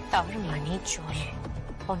 তার মানে জল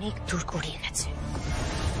অনেক দূর গড়িয়ে গেছে।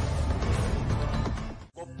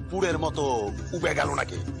 পুরের মতো উবে গেল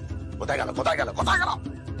নাকি? কোথায় গেল, কোথায় গেল, কোথায় গেল?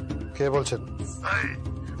 কে বলছেন?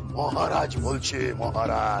 মহারাজ বলছে,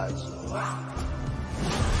 মহারাজ।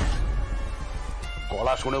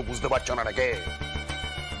 গলা শুনেও বুঝতে পারছো না নাকি?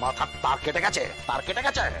 মাথার তার কেটে গেছে, তার কেটে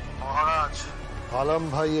গেছে। মহারাজ, আলম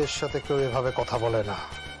ভাইয়ের সাথে কেউ এভাবে কথা বলে না।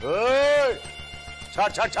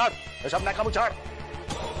 ছাড় ছাড় ছাড়, এসব নাকামু ছাড়।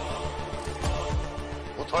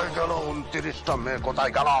 কোথায় গেল 29টা মেয়ে,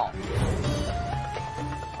 কোথায় গেল?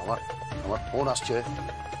 আমার ফোন আসছে,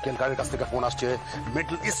 কেলকারের কাছ থেকে ফোন আসছে,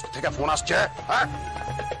 মিডল ইস্ট থেকে ফোন আসছে। হ্যাঁ,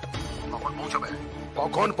 কখন পৌঁছাবে?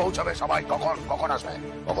 কখন পৌঁছাবে সবাই? কখন কখন আসবে?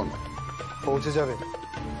 কখন পৌঁছে যাবে,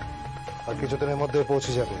 আর কিছুদিনের মধ্যে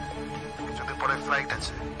পৌঁছে যাবে। কিছুদিন পরে ফ্লাইট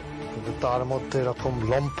আছে, কিন্তু তার মধ্যে এরকম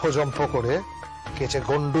লম্ফ জম্ফ করে কেচে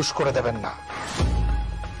গন্ডুস করে দেবেন না।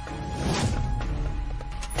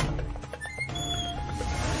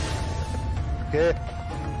 কে?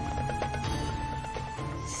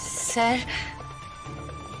 স্যার,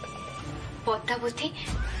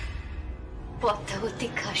 পদ্মাবতী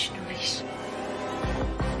খাসনবিশ।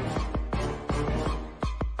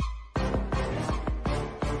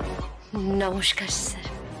 নমস্কার স্যার।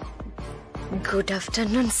 Good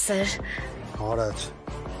afternoon sir. মহারাজ,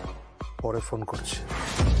 পরে ফোন করছি।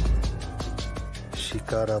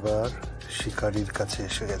 শিকার আবার শিকারীর কাছে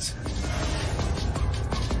এসে গেছে।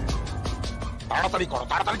 তাড়াতাড়ি করো,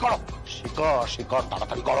 তাড়াতাড়ি করো। শিকড় শিকড়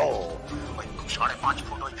তাড়াতাড়ি করো। ওই 5.5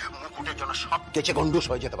 ফুট ওই মুকুটের জন্য সব কেচে গন্ডুস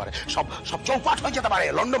হয়ে যেতে পারে, সব সব চৌপাট হয়ে যেতে পারে,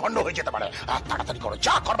 লন্ডভন্ড হয়ে যেতে পারে। আর তাড়াতাড়ি করো,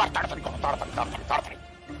 যা করবার তাড়াতাড়ি করো, তাড়াতাড়ি তাড়াতাড়ি তাড়াতাড়ি।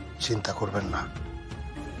 চিন্তা করবেন না,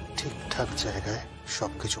 ঠিকঠাক জায়গায়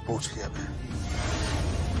সবকিছু পৌঁছে যাবে।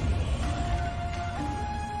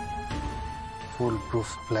 ফুল প্রুফ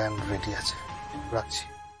প্ল্যান রেডি আছে, রাখছি।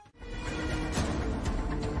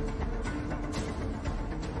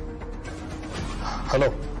 হ্যালো,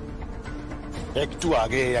 একটু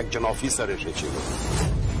আগে একজন অফিসার এসেছিল,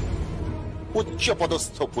 উচ্চ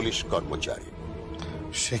পদস্থ পুলিশ কর্মচারী।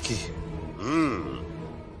 সে কি?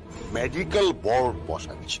 মেডিকেল বোর্ড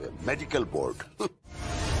বসাচ্ছে, মেডিকেল বোর্ড।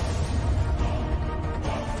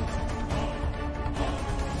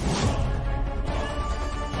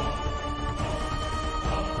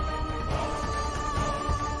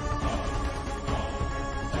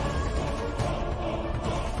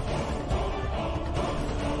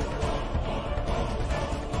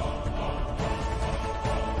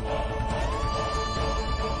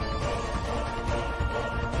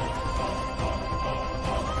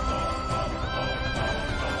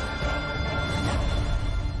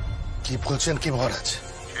 কি বলছেন কি মহারাজ?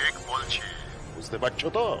 ঠিক বলছি, বুঝতে পারছো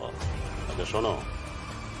তো? আচ্ছা শোনো,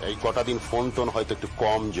 এই কটা দিন ফোন টোন হয়তো একটু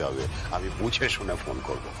কম যাবে, আমি বুঝে শুনে ফোন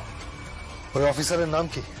করব। ওই অফিসারের নাম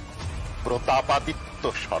কি? প্রতাপাদিত্য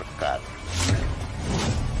সরকার।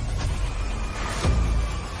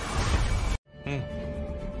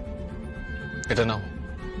 এটা নাও,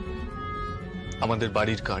 আমাদের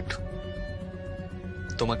বাড়ির কার্ড।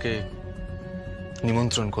 তোমাকে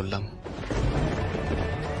নিমন্ত্রণ করলাম।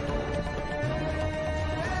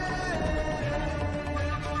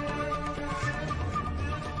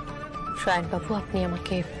 সায়নবাবু, আপনি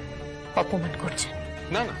আমাকে অপমান করছেন।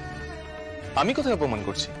 না না, আমি কোথায় অপমান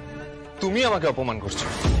করছি? তুমি আমাকে অপমান করছো।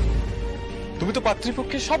 তুমি তো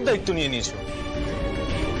পাত্রীপক্ষের সব দায়িত্ব নিয়ে নিয়েছো।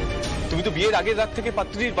 তুমি তো বিয়ের আগের রাত থেকে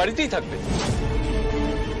পাত্রীর বাড়িতেই থাকবে।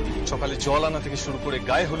 সকালে জল আনা থেকে শুরু করে,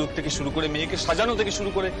 গায়ে হলুদ থেকে শুরু করে, মেয়েকে সাজানো থেকে শুরু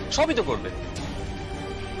করে সবই তো করবে।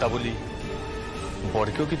 তা বলি,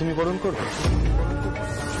 বরকেও কি তুমি বরণ করবে?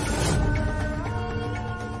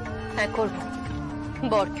 হ্যাঁ করব,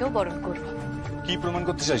 বরকেও বরণ করব। কি প্রমাণ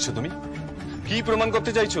করতে চাইছো তুমি? কি প্রমাণ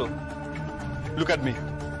করতে চাইছো? লুক অ্যাট মি,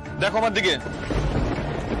 দেখো আমার দিকে।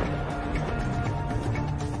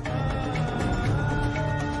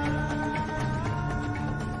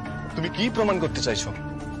 তুমি কি প্রমাণ করতে চাইছো?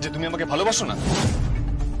 যে তুমি আমাকে ভালোবাসো না?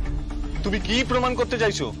 তুমি কি প্রমাণ করতে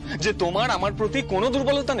চাইছো? যে তোমার আমার প্রতি কোনো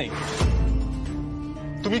দুর্বলতা নেই?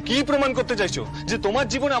 তুমি কি প্রমাণ করতে চাইছো? যে তোমার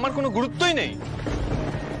জীবনে আমার কোনো গুরুত্বই নেই?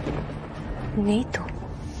 নেই তো।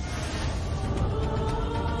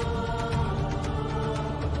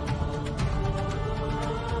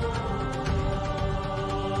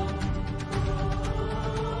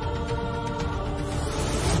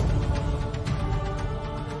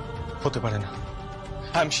 হতে পারে না।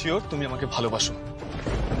 আই এম শিওর তুমি আমাকে ভালোবাসো।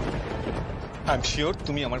 আই এম শিওর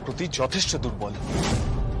তুমি আমার প্রতি যথেষ্ট দুর্বল।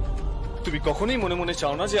 তুমি কখনোই মনে মনে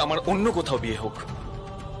চাও না যে আমার অন্য কোথাও বিয়ে হোক।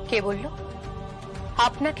 কে বলল?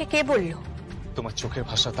 আপনাকে কে বলল? তোমার চোখের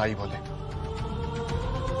ভাষা তাই বলে।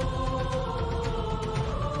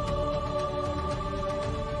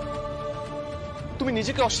 তুমি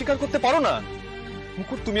নিজেকে অস্বীকার করতে পারো না।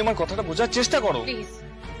 মুকুট, তুমি আমার কথাটা বোঝার চেষ্টা করো। প্লিজ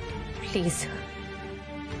প্লিজ,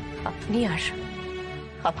 আপনি আর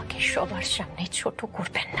আমাকে সবার সামনে ছোট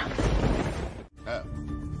করবেন না। হ্যাঁ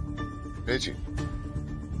পেয়েছি,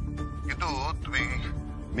 কিন্তু তুমি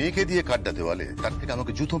মেয়েকে দিয়ে কাটটা দেওয়ালে, তার থেকে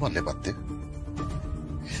আমাকে জুতো মারলে পারতে।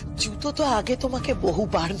 জুতো তো আগে তোমাকে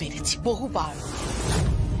বহুবার মেরেছি, বহুবার,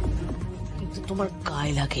 কিন্তু তোমার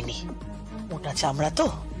গায়ে লাগেনি, মোটা চামড়া তো।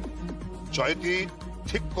 জয়তী,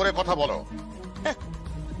 ঠিক করে কথা বলো।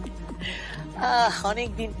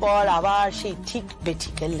 অনেকদিন পর আবার সেই ঠিক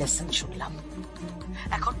বেঠিকের লেসন শুনলাম।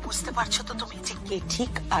 এখন বুঝতে পারছো তো তুমি যে কে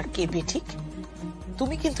ঠিক আর কে বেঠিক?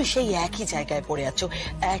 তুমি কিন্তু সেই একই জায়গায় পড়ে আছো,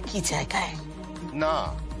 একই জায়গায়। না,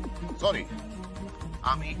 সরি,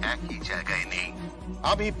 আমি একই জায়গায় নেই।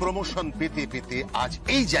 আমি প্রমোশন পেতে পেতে আজ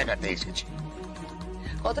এই জায়গাতে এসেছি।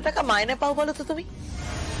 কত টাকা মাইনে পাও বলো তো তুমি?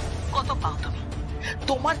 কত পাও তুমি?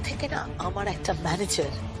 তোমার থেকে না আমার একটা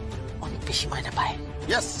ম্যানেজার অনেক বেশি মাইনে পায়।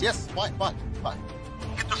 ইয়েস ইয়েস, পায়,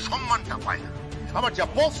 কিন্তু সম্মানটা পায় না। আমার যে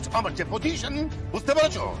পোস্ট, আমার যে পজিশন, বুঝতে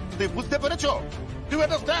পেরেছো? তুমি বুঝতে পেরেছো? Do you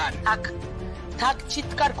understand? থাক,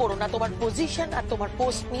 চিৎকার করো না। তোমার পজিশন আর তোমার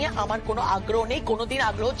পোস্ট নিয়ে আমার কোনো আগ্রহ নেই, কোনোদিন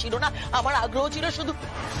আগ্রহ ছিল না। আমার আগ্রহ ছিল শুধু,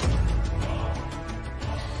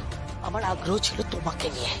 আমার আগ্রহ ছিল তোমাকে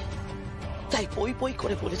নিয়ে। তাই পই পই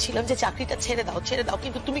করে বলেছিলাম যে চাকরিটা ছেড়ে দাও, ছেড়ে দাও,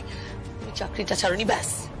 কিন্তু তুমি চাকরিটা ছাড়োনি। ব্যাস,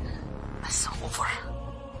 ওভার,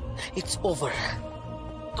 ইটস ওভার।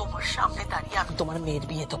 তোমার সামনে দাঁড়িয়ে আমি তোমার মেয়ের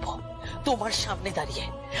বিয়ে দেবো, তোমার সামনে দাঁড়িয়ে,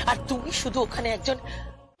 আর তুমি শুধু ওখানে একজন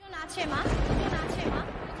আছে মা,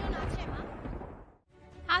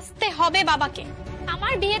 আসতে হবে বাবাকে।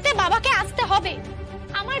 আমার বিয়েতে বাবাকে আসতে হবে,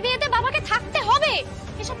 আমার বিয়েতে বাবাকে থাকতে হবে।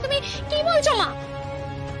 এসব তুমি কি বলছো মা?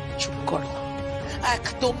 চুপ করো,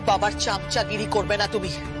 একদম বাবার চামচাগিরি করবে না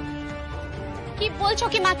তুমি। কি বলছো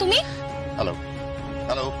কি মা তুমি? হ্যালো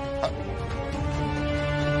হ্যালো,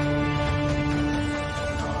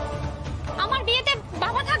 আমার বিয়েতে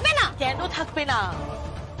বাবা থাকবে না? কেন থাকবে না?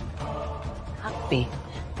 থাকবে,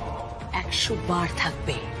 100 বার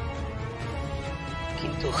থাকবে,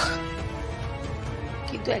 কিন্তু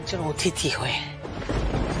কিন্তু একজন অতিথি হয়ে,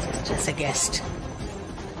 জাস্ট এ গেস্ট।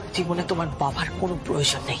 জীবনে তোমার বাবার কোনো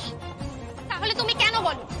প্রয়োজন নেই। তাহলে তুমি কেন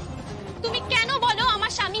বলো? তুমি কেন বলো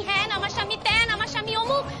আমার স্বামী হ্যান, আমার স্বামী ত্যান, আমার স্বামী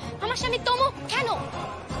অমুক, আমার স্বামী তমুক? কেন?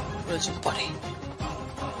 প্রয়োজন পড়ে,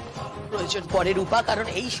 প্রয়োজন পড়ে রূপা, কারণ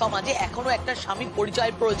এই সমাজে এখনো একটা স্বামীর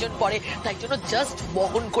পরিচয়ের প্রয়োজন পড়ে। তাই জন্য জাস্ট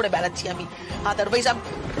বহন করে বেড়াচ্ছি আমি, আদারওয়াইজ আমি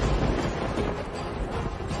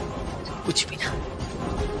বুঝবি না।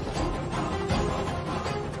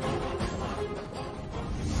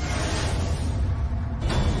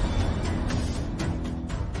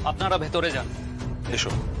 আপনারা ভেতরে যান।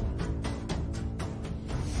 এসো।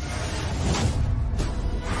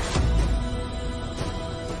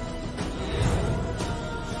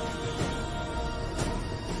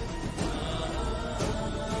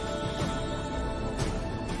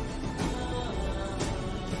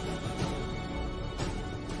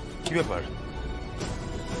 কি ব্যাপার?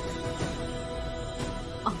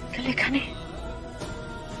 আঙ্কেল এখানে?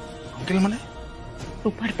 আঙ্কেল মানে?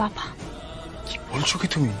 রূপার বাবা। কি বলছো কি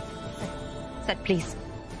তুমি? স্যার প্লিজ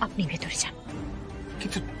আপনি ভেতরে যান।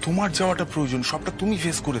 কিন্তু তোমার যাওয়াটা প্রয়োজন, সবটা তুমি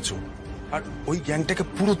ফেস করেছো, আর ওই গ্যাংটাকে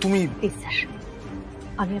পুরো তুমি। প্লিজ স্যার,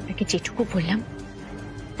 আমি আপনাকে যেটুকু বললাম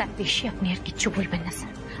তার বেশি আপনি আর কিচ্ছু বলবেন না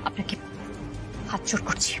স্যার। আপনাকে হাত জোড়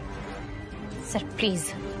করছি স্যার, প্লিজ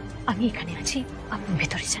আমি এখানে আছি, আপনি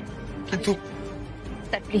ভেতরে যান। কিন্তু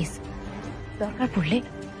স্যার প্লিজ, দরকার পড়লে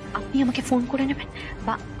আপনি আমাকে ফোন করে নেবেন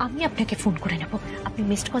বা আমি আপনাকে ফোন করে নেব। আপনি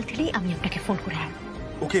মিসড কল দিলেই আমি আপনাকে ফোন করে আনব।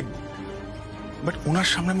 ওকে, বাট ওনার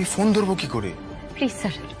সামনে আমি ফোন ধরবো কি করে? Please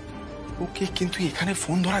sir. ওকে, কিন্তু এখানে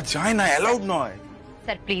ফোন ধরা যায় না, অ্যালাউড নয়।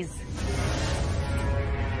 Sir please.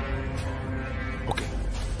 Okay.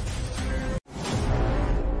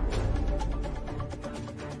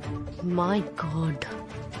 My god,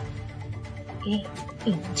 এই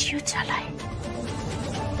এনজিও চালায়?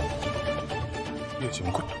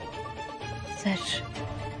 মুকুট স্যার,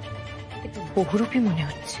 এ তো বহুরূপী মনে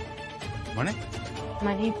হচ্ছে। মানে?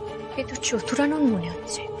 মানে এ তো চতুরানন মনে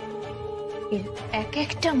হচ্ছে। এর এক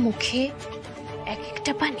একটা মুখে এক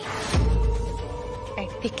একটা বাণী।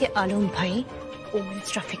 একদিকে আলম ভাই ওমেন্স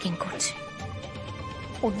ট্রাফিকিং করছে,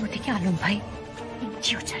 অন্যদিকে আলম ভাই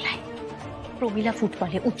এনজিও চালায়, প্রমিলা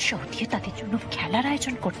ফুটবলে উৎসাহ দিয়ে তাদের জন্য খেলার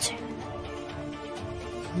আয়োজন করছে।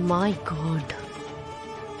 মাই গড।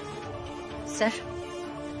 স্যার,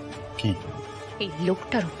 কি এই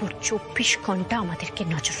লোকটার উপর 24 ঘন্টা আমাদেরকে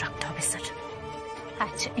নজর রাখতে হবে স্যার,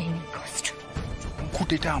 অ্যাট এনি কস্ট। মুকুট,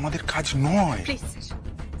 এটা আমাদের কাজ নয়। প্লিজ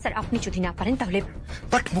স্যার, আপনি যদি না পারেন তাহলে।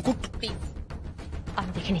 বাট মুকুট, প্লিজ আমি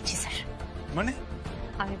দেখে নিচ্ছি স্যার। মানে?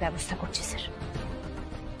 আমি ব্যবস্থা করছি স্যার।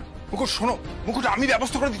 মুকুট শোনো, মুকুট আমি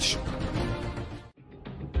ব্যবস্থা করে দিচ্ছি।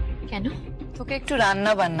 কেন? তোকে একটু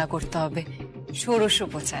রান্না বান্না করতে হবে ষোড়শ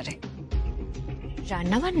উপচারে।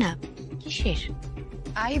 রান্না বান্না কিসের?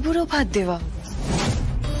 আইবুড়ো ভাত দেওয়া?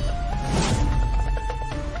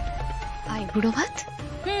 আইবুড়ো ভাত?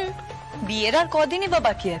 বিয়ের আর কদিনই বা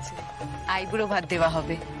বাকি আছে। আইবুড়ো ভাত দেওয়া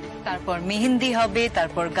হবে, তারপর মেহেন্দি হবে,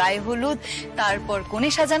 তারপর গায়ে হলুদ, তারপর কোণে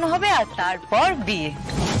সাজানো হবে, আর তারপর বিয়ে।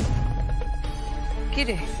 কি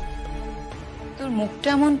রে, তোর মুখটা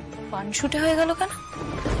এমন পানসুটে হয়ে গেল কেন?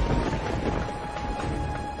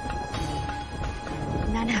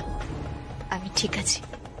 না না, আমি ঠিক আছি।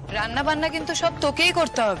 রান্না বান্না কিন্তু সব তোকেই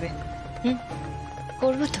করতে হবে।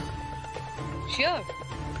 করবো তো। শিওর?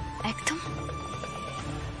 একদম।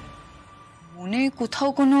 মনে কোথাও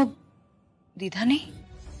কোনো দ্বিধা নেই?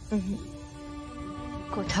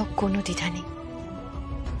 কোথাও কোনো দ্বিধা নেই,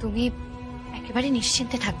 তুমি একেবারে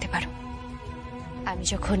নিশ্চিন্তে থাকতে পারো। আমি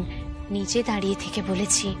যখন নিজে দাঁড়িয়ে থেকে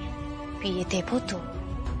বলেছি বিয়ে দেব, তো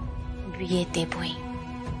বিয়ে দেবই।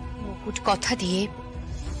 মুকুট কথা দিয়ে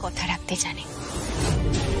কথা রাখতে জানে।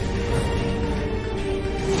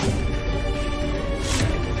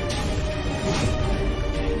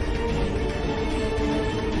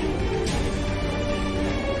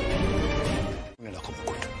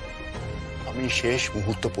 মুকুট, আমি শেষ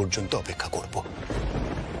মুহূর্ত পর্যন্ত অপেক্ষা করব।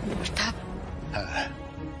 হ্যাঁ,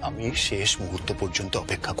 আমি শেষ মুহূর্ত পর্যন্ত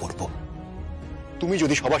অপেক্ষা করব। তুমি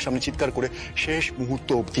যদি সবার সামনে চিৎকার করে শেষ মুহূর্ত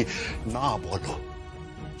অবধি না বলো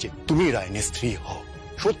যে তুমি রায়নের স্ত্রী হও,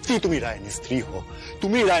 সত্যি তুমি রায়নের স্ত্রী হও,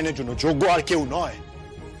 তুমি রায়নের জন্য যোগ্য, আর কেউ নয়।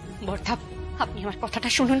 বর্ধা, আপনি আমার কথাটা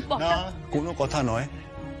শুনুন। না, কোনো কথা নয়,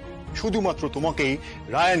 শুধুমাত্র তোমাকেই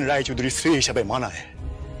রায়ন রায়চৌধুরীর স্ত্রী হিসাবে মানায়,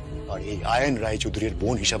 আর এই আয়ন রায়চৌধুরীর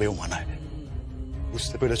বোন হিসাবেও মানায়।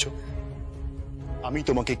 বুঝতে পেরেছ আমি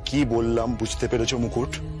তোমাকে কি বললাম? বুঝতে পেরেছ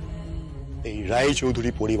মুকুট? এই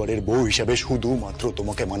রায়চৌধুরী পরিবারের বউ হিসাবে শুধুমাত্র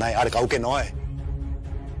তোমাকে মানায়, আর কাউকে নয়।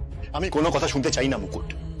 আমি কোনো কথা শুনতে চাই না মুকুট।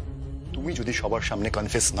 তুমি যদি সবার সামনে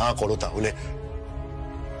কনফেস না করো, তাহলে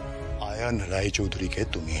আয়ন রায়চৌধুরীকে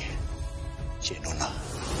তুমি চেনো না।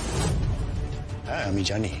 হ্যাঁ, আমি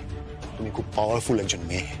জানি তুমি খুব পাওয়ারফুল একজন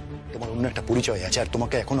মেয়ে, তোমার অন্য একটা পরিচয় আছে, আর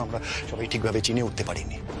তোমাকে এখনো আমরা সবাই ঠিকভাবে চিনে উঠতে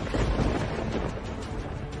পারিনি।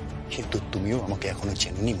 কিন্তু তুমিও আমাকে এখনো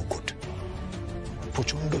চেননি মুকুট।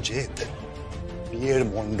 প্রচন্ড জেদ। বিয়ের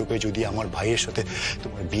মণ্ডপে যদি আমার ভাইয়ের সাথে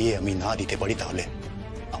তোমার বিয়ে আমি না দিতে পারি, তাহলে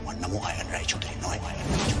আমার নামও আয়ন রায়চৌধুরী নয়।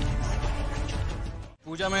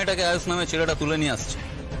 পূজা মেয়েটাকে আয়ুষ নামে ছেলেটা তুলে নিয়ে আসছে।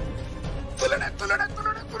 তুলে নে, তুলে নে,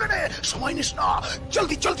 তুলে নে, তুলে নে, সময় নিস না,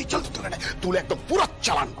 জলদি জলদি জলদি তুলে নে, তুলে একদম পুরো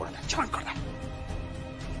চালান করে দে, চালান করে দে।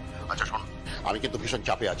 আচ্ছা শোন, আমি কিন্তু ভীষণ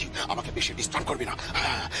চাপে আছি, আমাকে বেশি ডিস্টার্ব করবি না।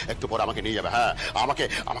 হ্যাঁ, একটু পরে আমাকে নিয়ে যাবে। হ্যাঁ,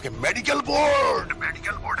 আমাকে মেডিকেল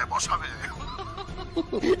বোর্ডে বসাবে।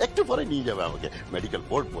 একটু পরে নিয়ে যাবে আমাকে, মেডিকেল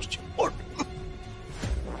বোর্ড বসছে।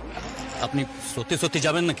 আপনি সত্যি সত্যি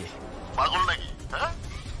যাবেন নাকি? পাগল নাকি? হ্যাঁ,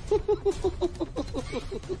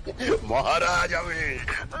 মহারাজ আমি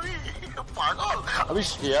পাগল? আমি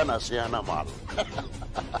শেয়ানা মাল,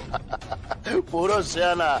 পুরো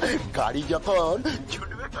শেয়ানা। গাড়ি যখন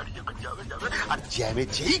ছুটবে, গাড়ি যখন যাবে যাবে, আর জ্যামে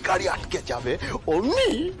যেই গাড়ি আটকে যাবে অমনি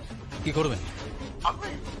কি করবেন?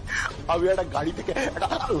 আমি একটা গাড়ি থেকে একটা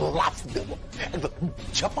লাফ দেবো, একদম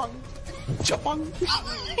ঝপাং ঝপাং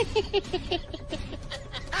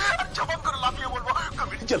ঝপাং করে লাফিয়ে বলবো,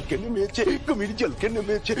 কমিটি জলকে নেমেছে, কমিটি জলকে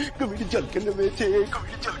নেমেছে, কমিটি জলকে নেমেছে,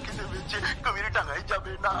 কমিটি জলকে নেমেছে, কমিটি ডাঙাই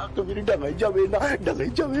যাবে না, কমিটি ডাঙাই যাবে না,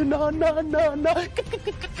 ডাঙাই যাবে না, না না না।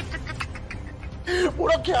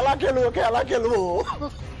 পুরো খেলা খেলবো।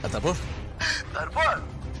 তারপর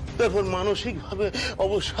তারপর মানসিক ভাবে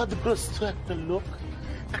অবসাদগ্রস্ত একটা লোক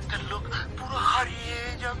পুরো হারিয়ে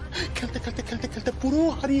যাবে, খেলতে খেলতে খেলতে খেলতে পুরো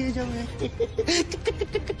হারিয়ে যাবে।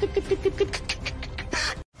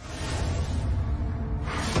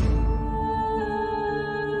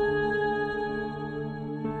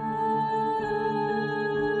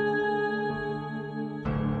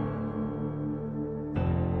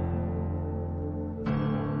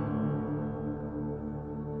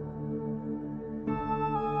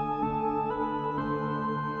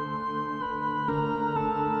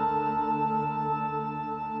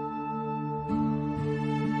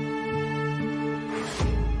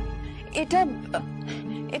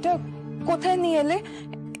 এটা কোথায় নিয়ে এলে?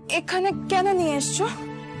 এখানে কেন নিয়ে এসছো?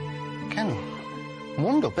 কেন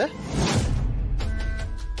মণ্ডপে?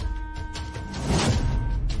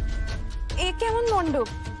 এ কেমন মণ্ডপ?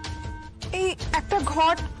 এই একটা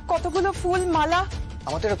ঘট, কতগুলো ফুল, মালা।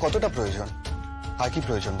 আমাদের কতটা প্রয়োজন? আর কি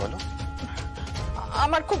প্রয়োজন বলো?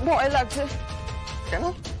 আমার খুব ভয় লাগছে। কেন?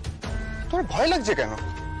 তোমার ভয় লাগছে কেন?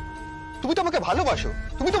 তুমি তো আমাকে ভালোবাসো,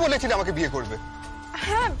 তুমি তো বলেছিলে আমাকে বিয়ে করবে।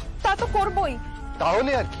 হ্যাঁ, তা তো করবই।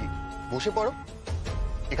 তাহলে আর কি, বসে পড়ো,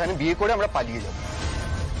 এখানে বিয়ে করে আমরা পালিয়ে যাব।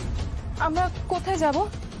 আমরা কোথায় যাব?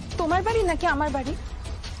 তোমার বাড়ি নাকি আমার বাড়ি?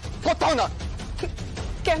 কোথাও না।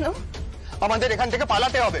 কেন? আমাদের এখান থেকে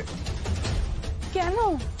পালাতে হবে। কেন?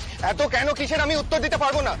 এত কেন কিসের আমি উত্তর দিতে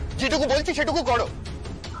পারবো না, যেটুকু বলছি সেটুকু করো।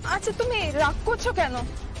 আচ্ছা তুমি রাগ করছো কেন?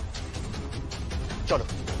 চলো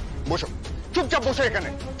বসো, চুপচাপ বসো, এখানে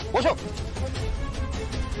বসো।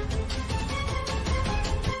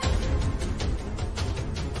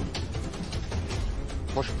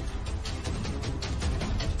 বসো।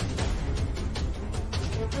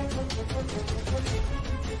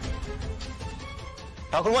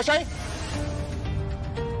 ঠাকুর মশাই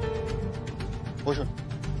বসুন,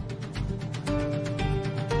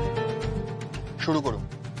 শুরু করুন।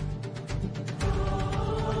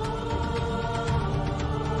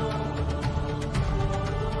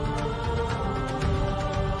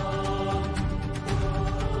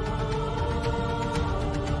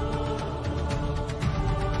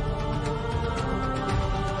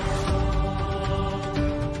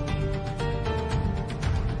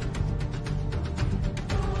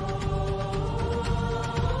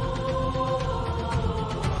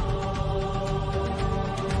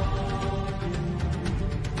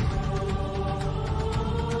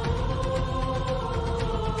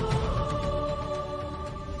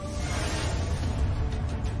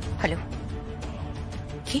 হ্যালো,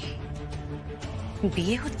 কি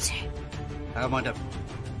বিয়ে হচ্ছে? হ্যাঁ ম্যাডাম।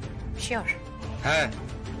 শিওর? হ্যাঁ।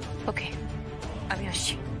 ওকে, আমি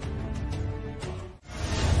আসছি।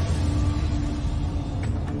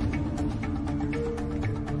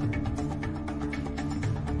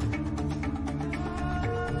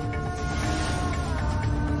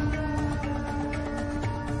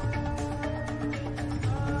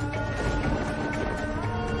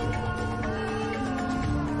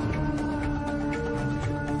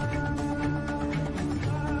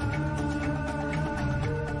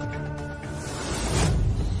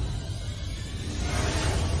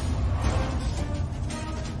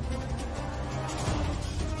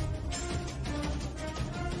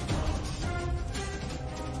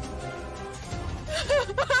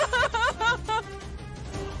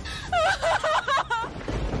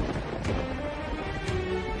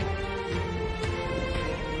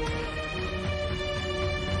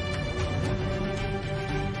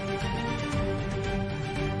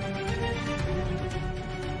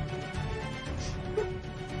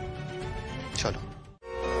 চলো।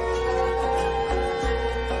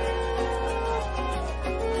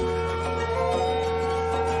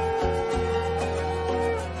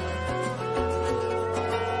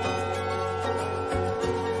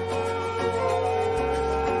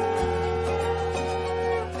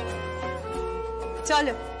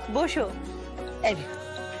 চলো বসো। এই নে,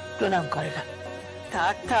 প্রণাম করে না।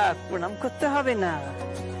 থাক থাক, প্রণাম করতে হবে না।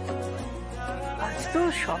 আজ তো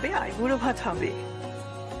সবে আইবুড়ো ভাত হবে,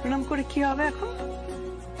 প্রণাম করে কি হবে এখন?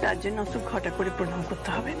 তার জন্য অত ঘটা করে প্রণাম করতে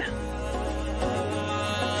হবে না।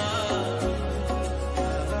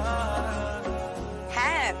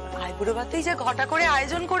 হ্যাঁ, আইবুড়ো ভাতেই যে ঘটা করে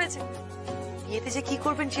আয়োজন করেছে, বিয়েতে যে কি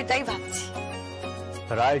করবেন সেটাই ভাবছি।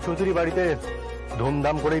 রায়চৌধুরী বাড়িতে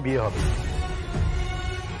ধুমধাম করেই বিয়ে হবে।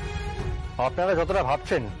 আপনারা যতটা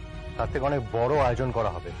ভাবছেন তার থেকে অনেক বড় আয়োজন করা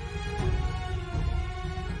হবে।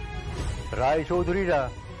 রায়চৌধুরীরা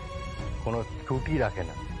কোনো ত্রুটি রাখে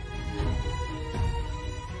না।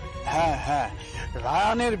 হ্যাঁ হ্যাঁ,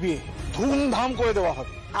 রায়ানের বিয়ে ধুমধাম করে দেওয়া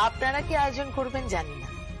হবে। আপনারা কি আয়োজন করবেন জানি না,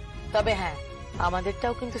 তবে হ্যাঁ,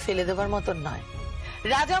 আমাদেরটাও কিন্তু ফেলে দেওয়ার মতন নয়।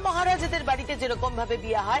 রাজা মহারাজাদের বাড়িতে যেরকম ভাবে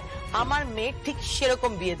বিয়ে হয়, আমার মেয়ে ঠিক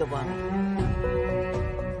সেরকম বিয়ে দেবো আমি।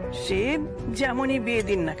 সে যেমনই বিয়ে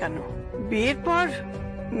দিন না কেন, বিয়ের পর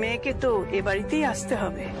মেয়েকে তো এ বাড়িতেই আসতে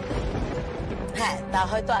হবে। হ্যাঁ, তা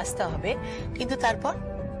হয়তো আসতে হবে, কিন্তু তারপর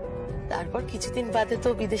তারপর কিছুদিন বাদে তো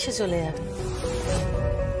বিদেশে চলে যাবে।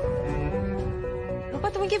 রূপা,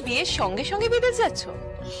 তুমি কি বিয়ের সঙ্গে সঙ্গে বিদেশ যাচ্ছ?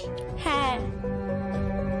 হ্যাঁ।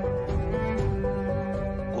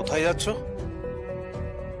 কোথায় যাচ্ছ?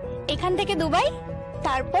 এখান থেকে দুবাই,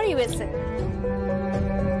 তারপর ইউএসএ।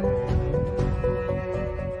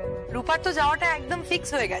 রূপার তো যাওয়াটা একদম ফিক্স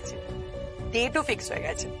হয়ে গেছে, ডেটও ফিক্স হয়ে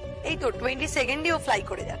গেছে। এই তো 22 ও ফ্লাই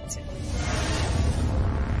করে যাচ্ছে।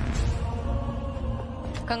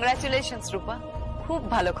 কংগ্রাচুলেশনস রূপা, খুব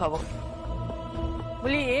ভালো খবর।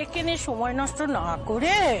 বলি এখানে সময় নষ্ট না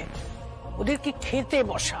করে ওদেরকে খেতে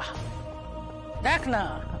বসা। দেখ না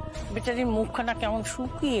বেচারির মুখখানা কেমন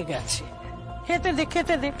শুকিয়ে গেছে। খেতে দে,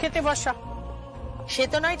 খেতে দে, খেতে বসা। সে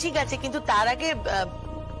তো নয় ঠিক আছে, কিন্তু তার আগে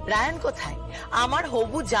রায়ান কোথায়? আমার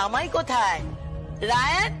হবু জামাই কোথায়?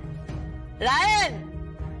 রায়ান, রায়ান,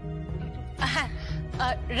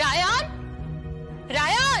 রায়ান,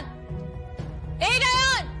 রায়ান, এই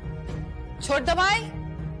রায়ান, ছোটদা ভাই,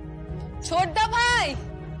 ছোটদা ভাই,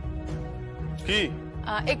 কি?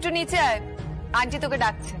 একটু নিচে আয়। আন্টি তোকে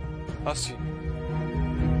ডাকছে। আসছি।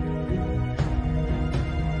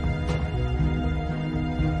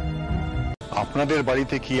 আপনাদের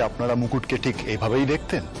বাড়িতে কি আপনারা মুকুটকে ঠিক এইভাবেই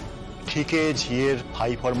দেখতেন? ঠিকে ঝিয়ের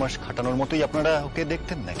ফাই ফরমাস খাটানোর মতোই আপনারা ওকে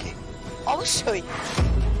দেখতেন নাকি? অবশ্যই,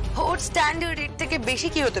 ওর স্ট্যান্ডার্ড এর থেকে বেশি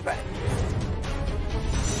কি হতে পারে?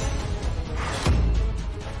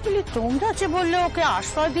 তোমরা যে বললে ওকে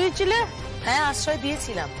আশ্রয় দিয়েছিলে? হ্যাঁ, আশ্রয়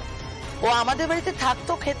দিয়েছিলাম। ও আমাদের বাড়িতে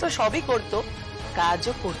থাকতো, খেতো, সবই করতো,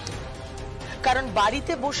 কাজও করতো। কারণ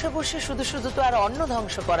বাড়িতে বসে বসে শুধু শুধু তো আর অন্ন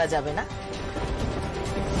ধ্বংস করা যাবে না।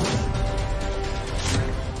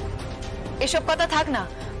 এসব কথা থাক না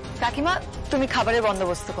কাকিমা, তুমি খাবারের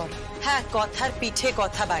বন্দোবস্ত করো। হ্যাঁ, কথার পিঠে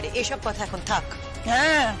কথা বাড়ে, এসব কথা এখন থাক।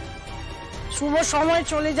 হ্যাঁ, শুভ সময়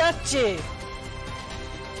চলে যাচ্ছে।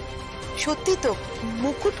 সত্যি তো,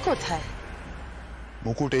 মুকুট কোথায়?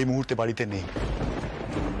 মুকুট এই মুহূর্তে বাড়িতে নেই।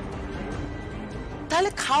 তাহলে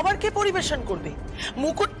খাবার কে পরিবেশন করবে?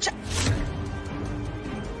 মুকুট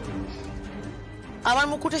আমার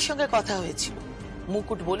মুকুটের সঙ্গে কথা হয়েছিল।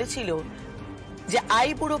 মুকুট বলেছিল যে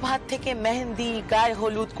আইবুড়ো ভাত থেকে মেহেন্দি, গায়ে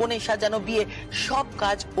হলুদ, কোণে সাজানো, বিয়ে সব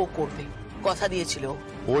কাজ ও করবে, কথা দিয়েছিল।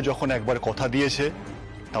 ও যখন একবার কথা দিয়েছে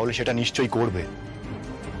তাহলে সেটা নিশ্চয়ই করবে।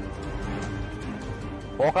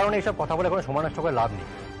 অকারণে এইসব কথা বলে কোনো সময় নষ্ট করে লাভ নেই।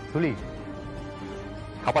 তুলি,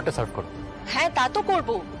 খাবারটা সার্ভ করো। হ্যাঁ, তা তো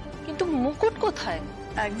করবো, কিন্তু মুকুট কোথায়?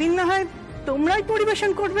 একদিন না হয় তোমরাই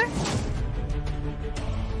পরিবেশন করবে,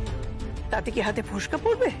 তাতে কি হাতে ফোসকা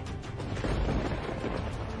পড়বে?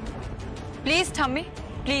 প্লিজ ঠাম্মি,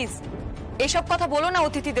 প্লিজ এসব কথা বলো না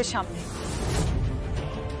অতিথিদের সামনে।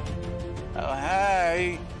 হ্যাঁ, এই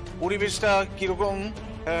পরিবেশটা কিরকম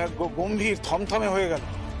গম্ভীর, থমথমে হয়ে গেল।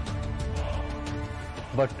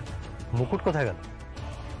 বাট মুকুট কোথায় গেল?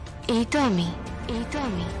 এই তো আমি, এই তো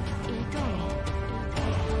আমি, এই তো আমি।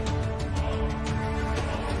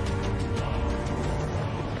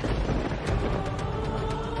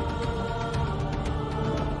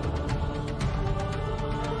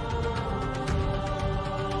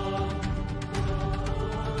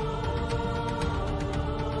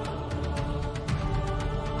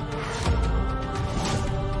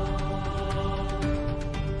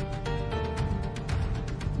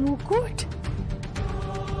 মুকুট,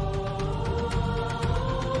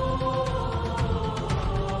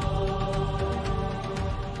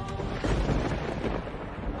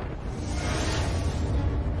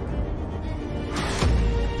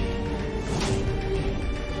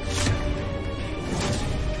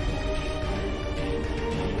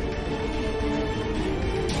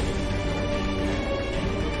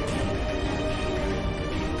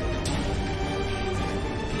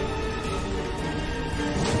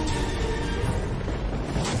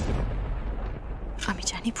 আমি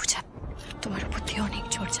জানি পূজা, তোমার বুদ্ধি অনেক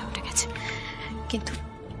চর্চা উঠে গেছে, কিন্তু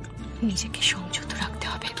নিজেকে সংযত রাখতে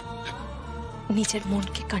হবে, নিজের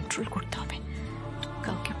মনকে কন্ট্রোল করতে হবে।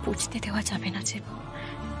 কাউকে বুঝতে দেওয়া যাবে না যে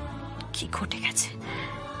কি ঘটে গেছে,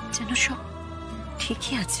 যেন সব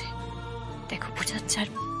ঠিকই আছে। দেখো পূজা, যার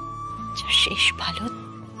শেষ ভালো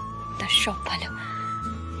তার সব ভালো।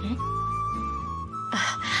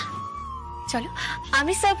 চলো,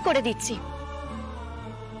 আমি সার্ভ করে দিচ্ছি।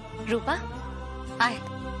 রূপা, আয়।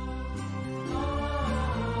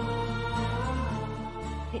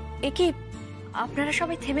 এ কি, আপনারা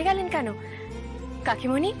সবাই থেমে গেলেন কেন?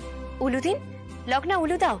 কাকিমণি, উলু দিন, লগ্না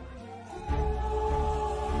উলু দাও।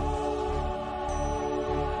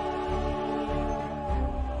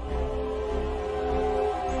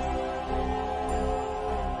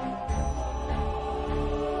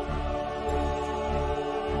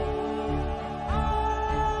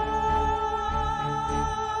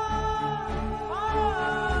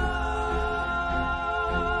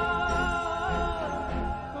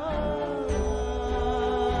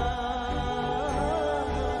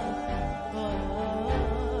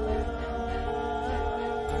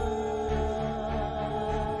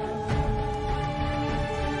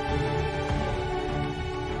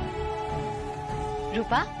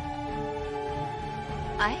 রূপা,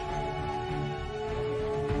 আয়।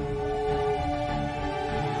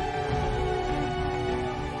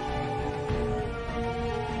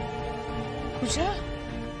 পূজা,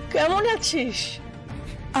 কেমন আছিস?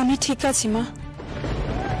 আমি ঠিক আছি মা।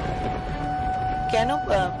 কেন,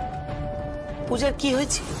 পূজার কি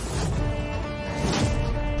হয়েছে?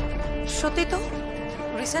 সত্যি তো,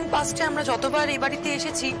 রিসেন্ট পাস্টে আমরা যতবার এই বাড়িতে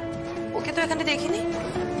এসেছি ওকে তো এখানে দেখিনি।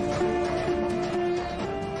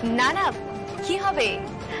 না না, কি হবে,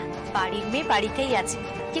 বাড়ির মেয়ে বাড়িতেই আছে,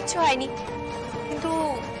 কিচ্ছু হয়নি। কিন্তু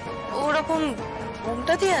ওরকম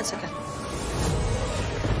ঘুমটা দিয়ে আছে কেন?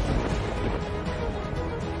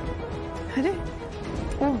 আরে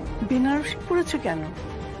ও বেনারসি পরেছে কেন?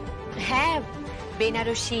 হ্যাঁ,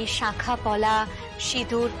 বেনারসি, শাখা পলা,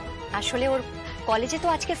 সিঁদুর। আসলে ওর কলেজে তো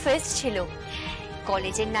আজকে ফেস্ট ছিল,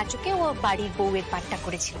 কলেজের নাটকে ও বাড়ির বউয়ের পাঠটা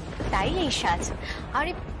করেছিল, তাই এই সাজ।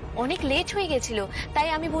 আরে অনেক লেট হয়ে গেছিল, তাই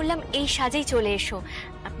আমি বললাম এই সাজেই চলে এসো,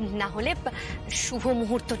 না হলে শুভ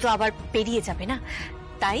মুহূর্ত তো আবার পেরিয়ে যাবে না,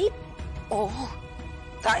 তাই। ও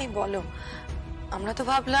তাই বলো, আমরা তো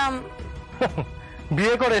ভাবলাম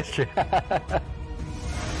বিয়ে করে এসছে।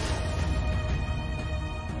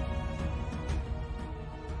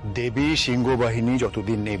 দেবী সিংহ বাহিনী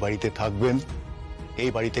যতদিন এই বাড়িতে থাকবেন, এই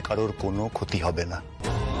বাড়িতে কারোর কোনো ক্ষতি হবে না।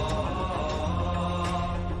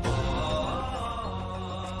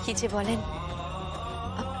 কি যে বলেন।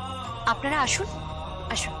 আপনারা আসুন,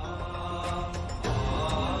 আসুন।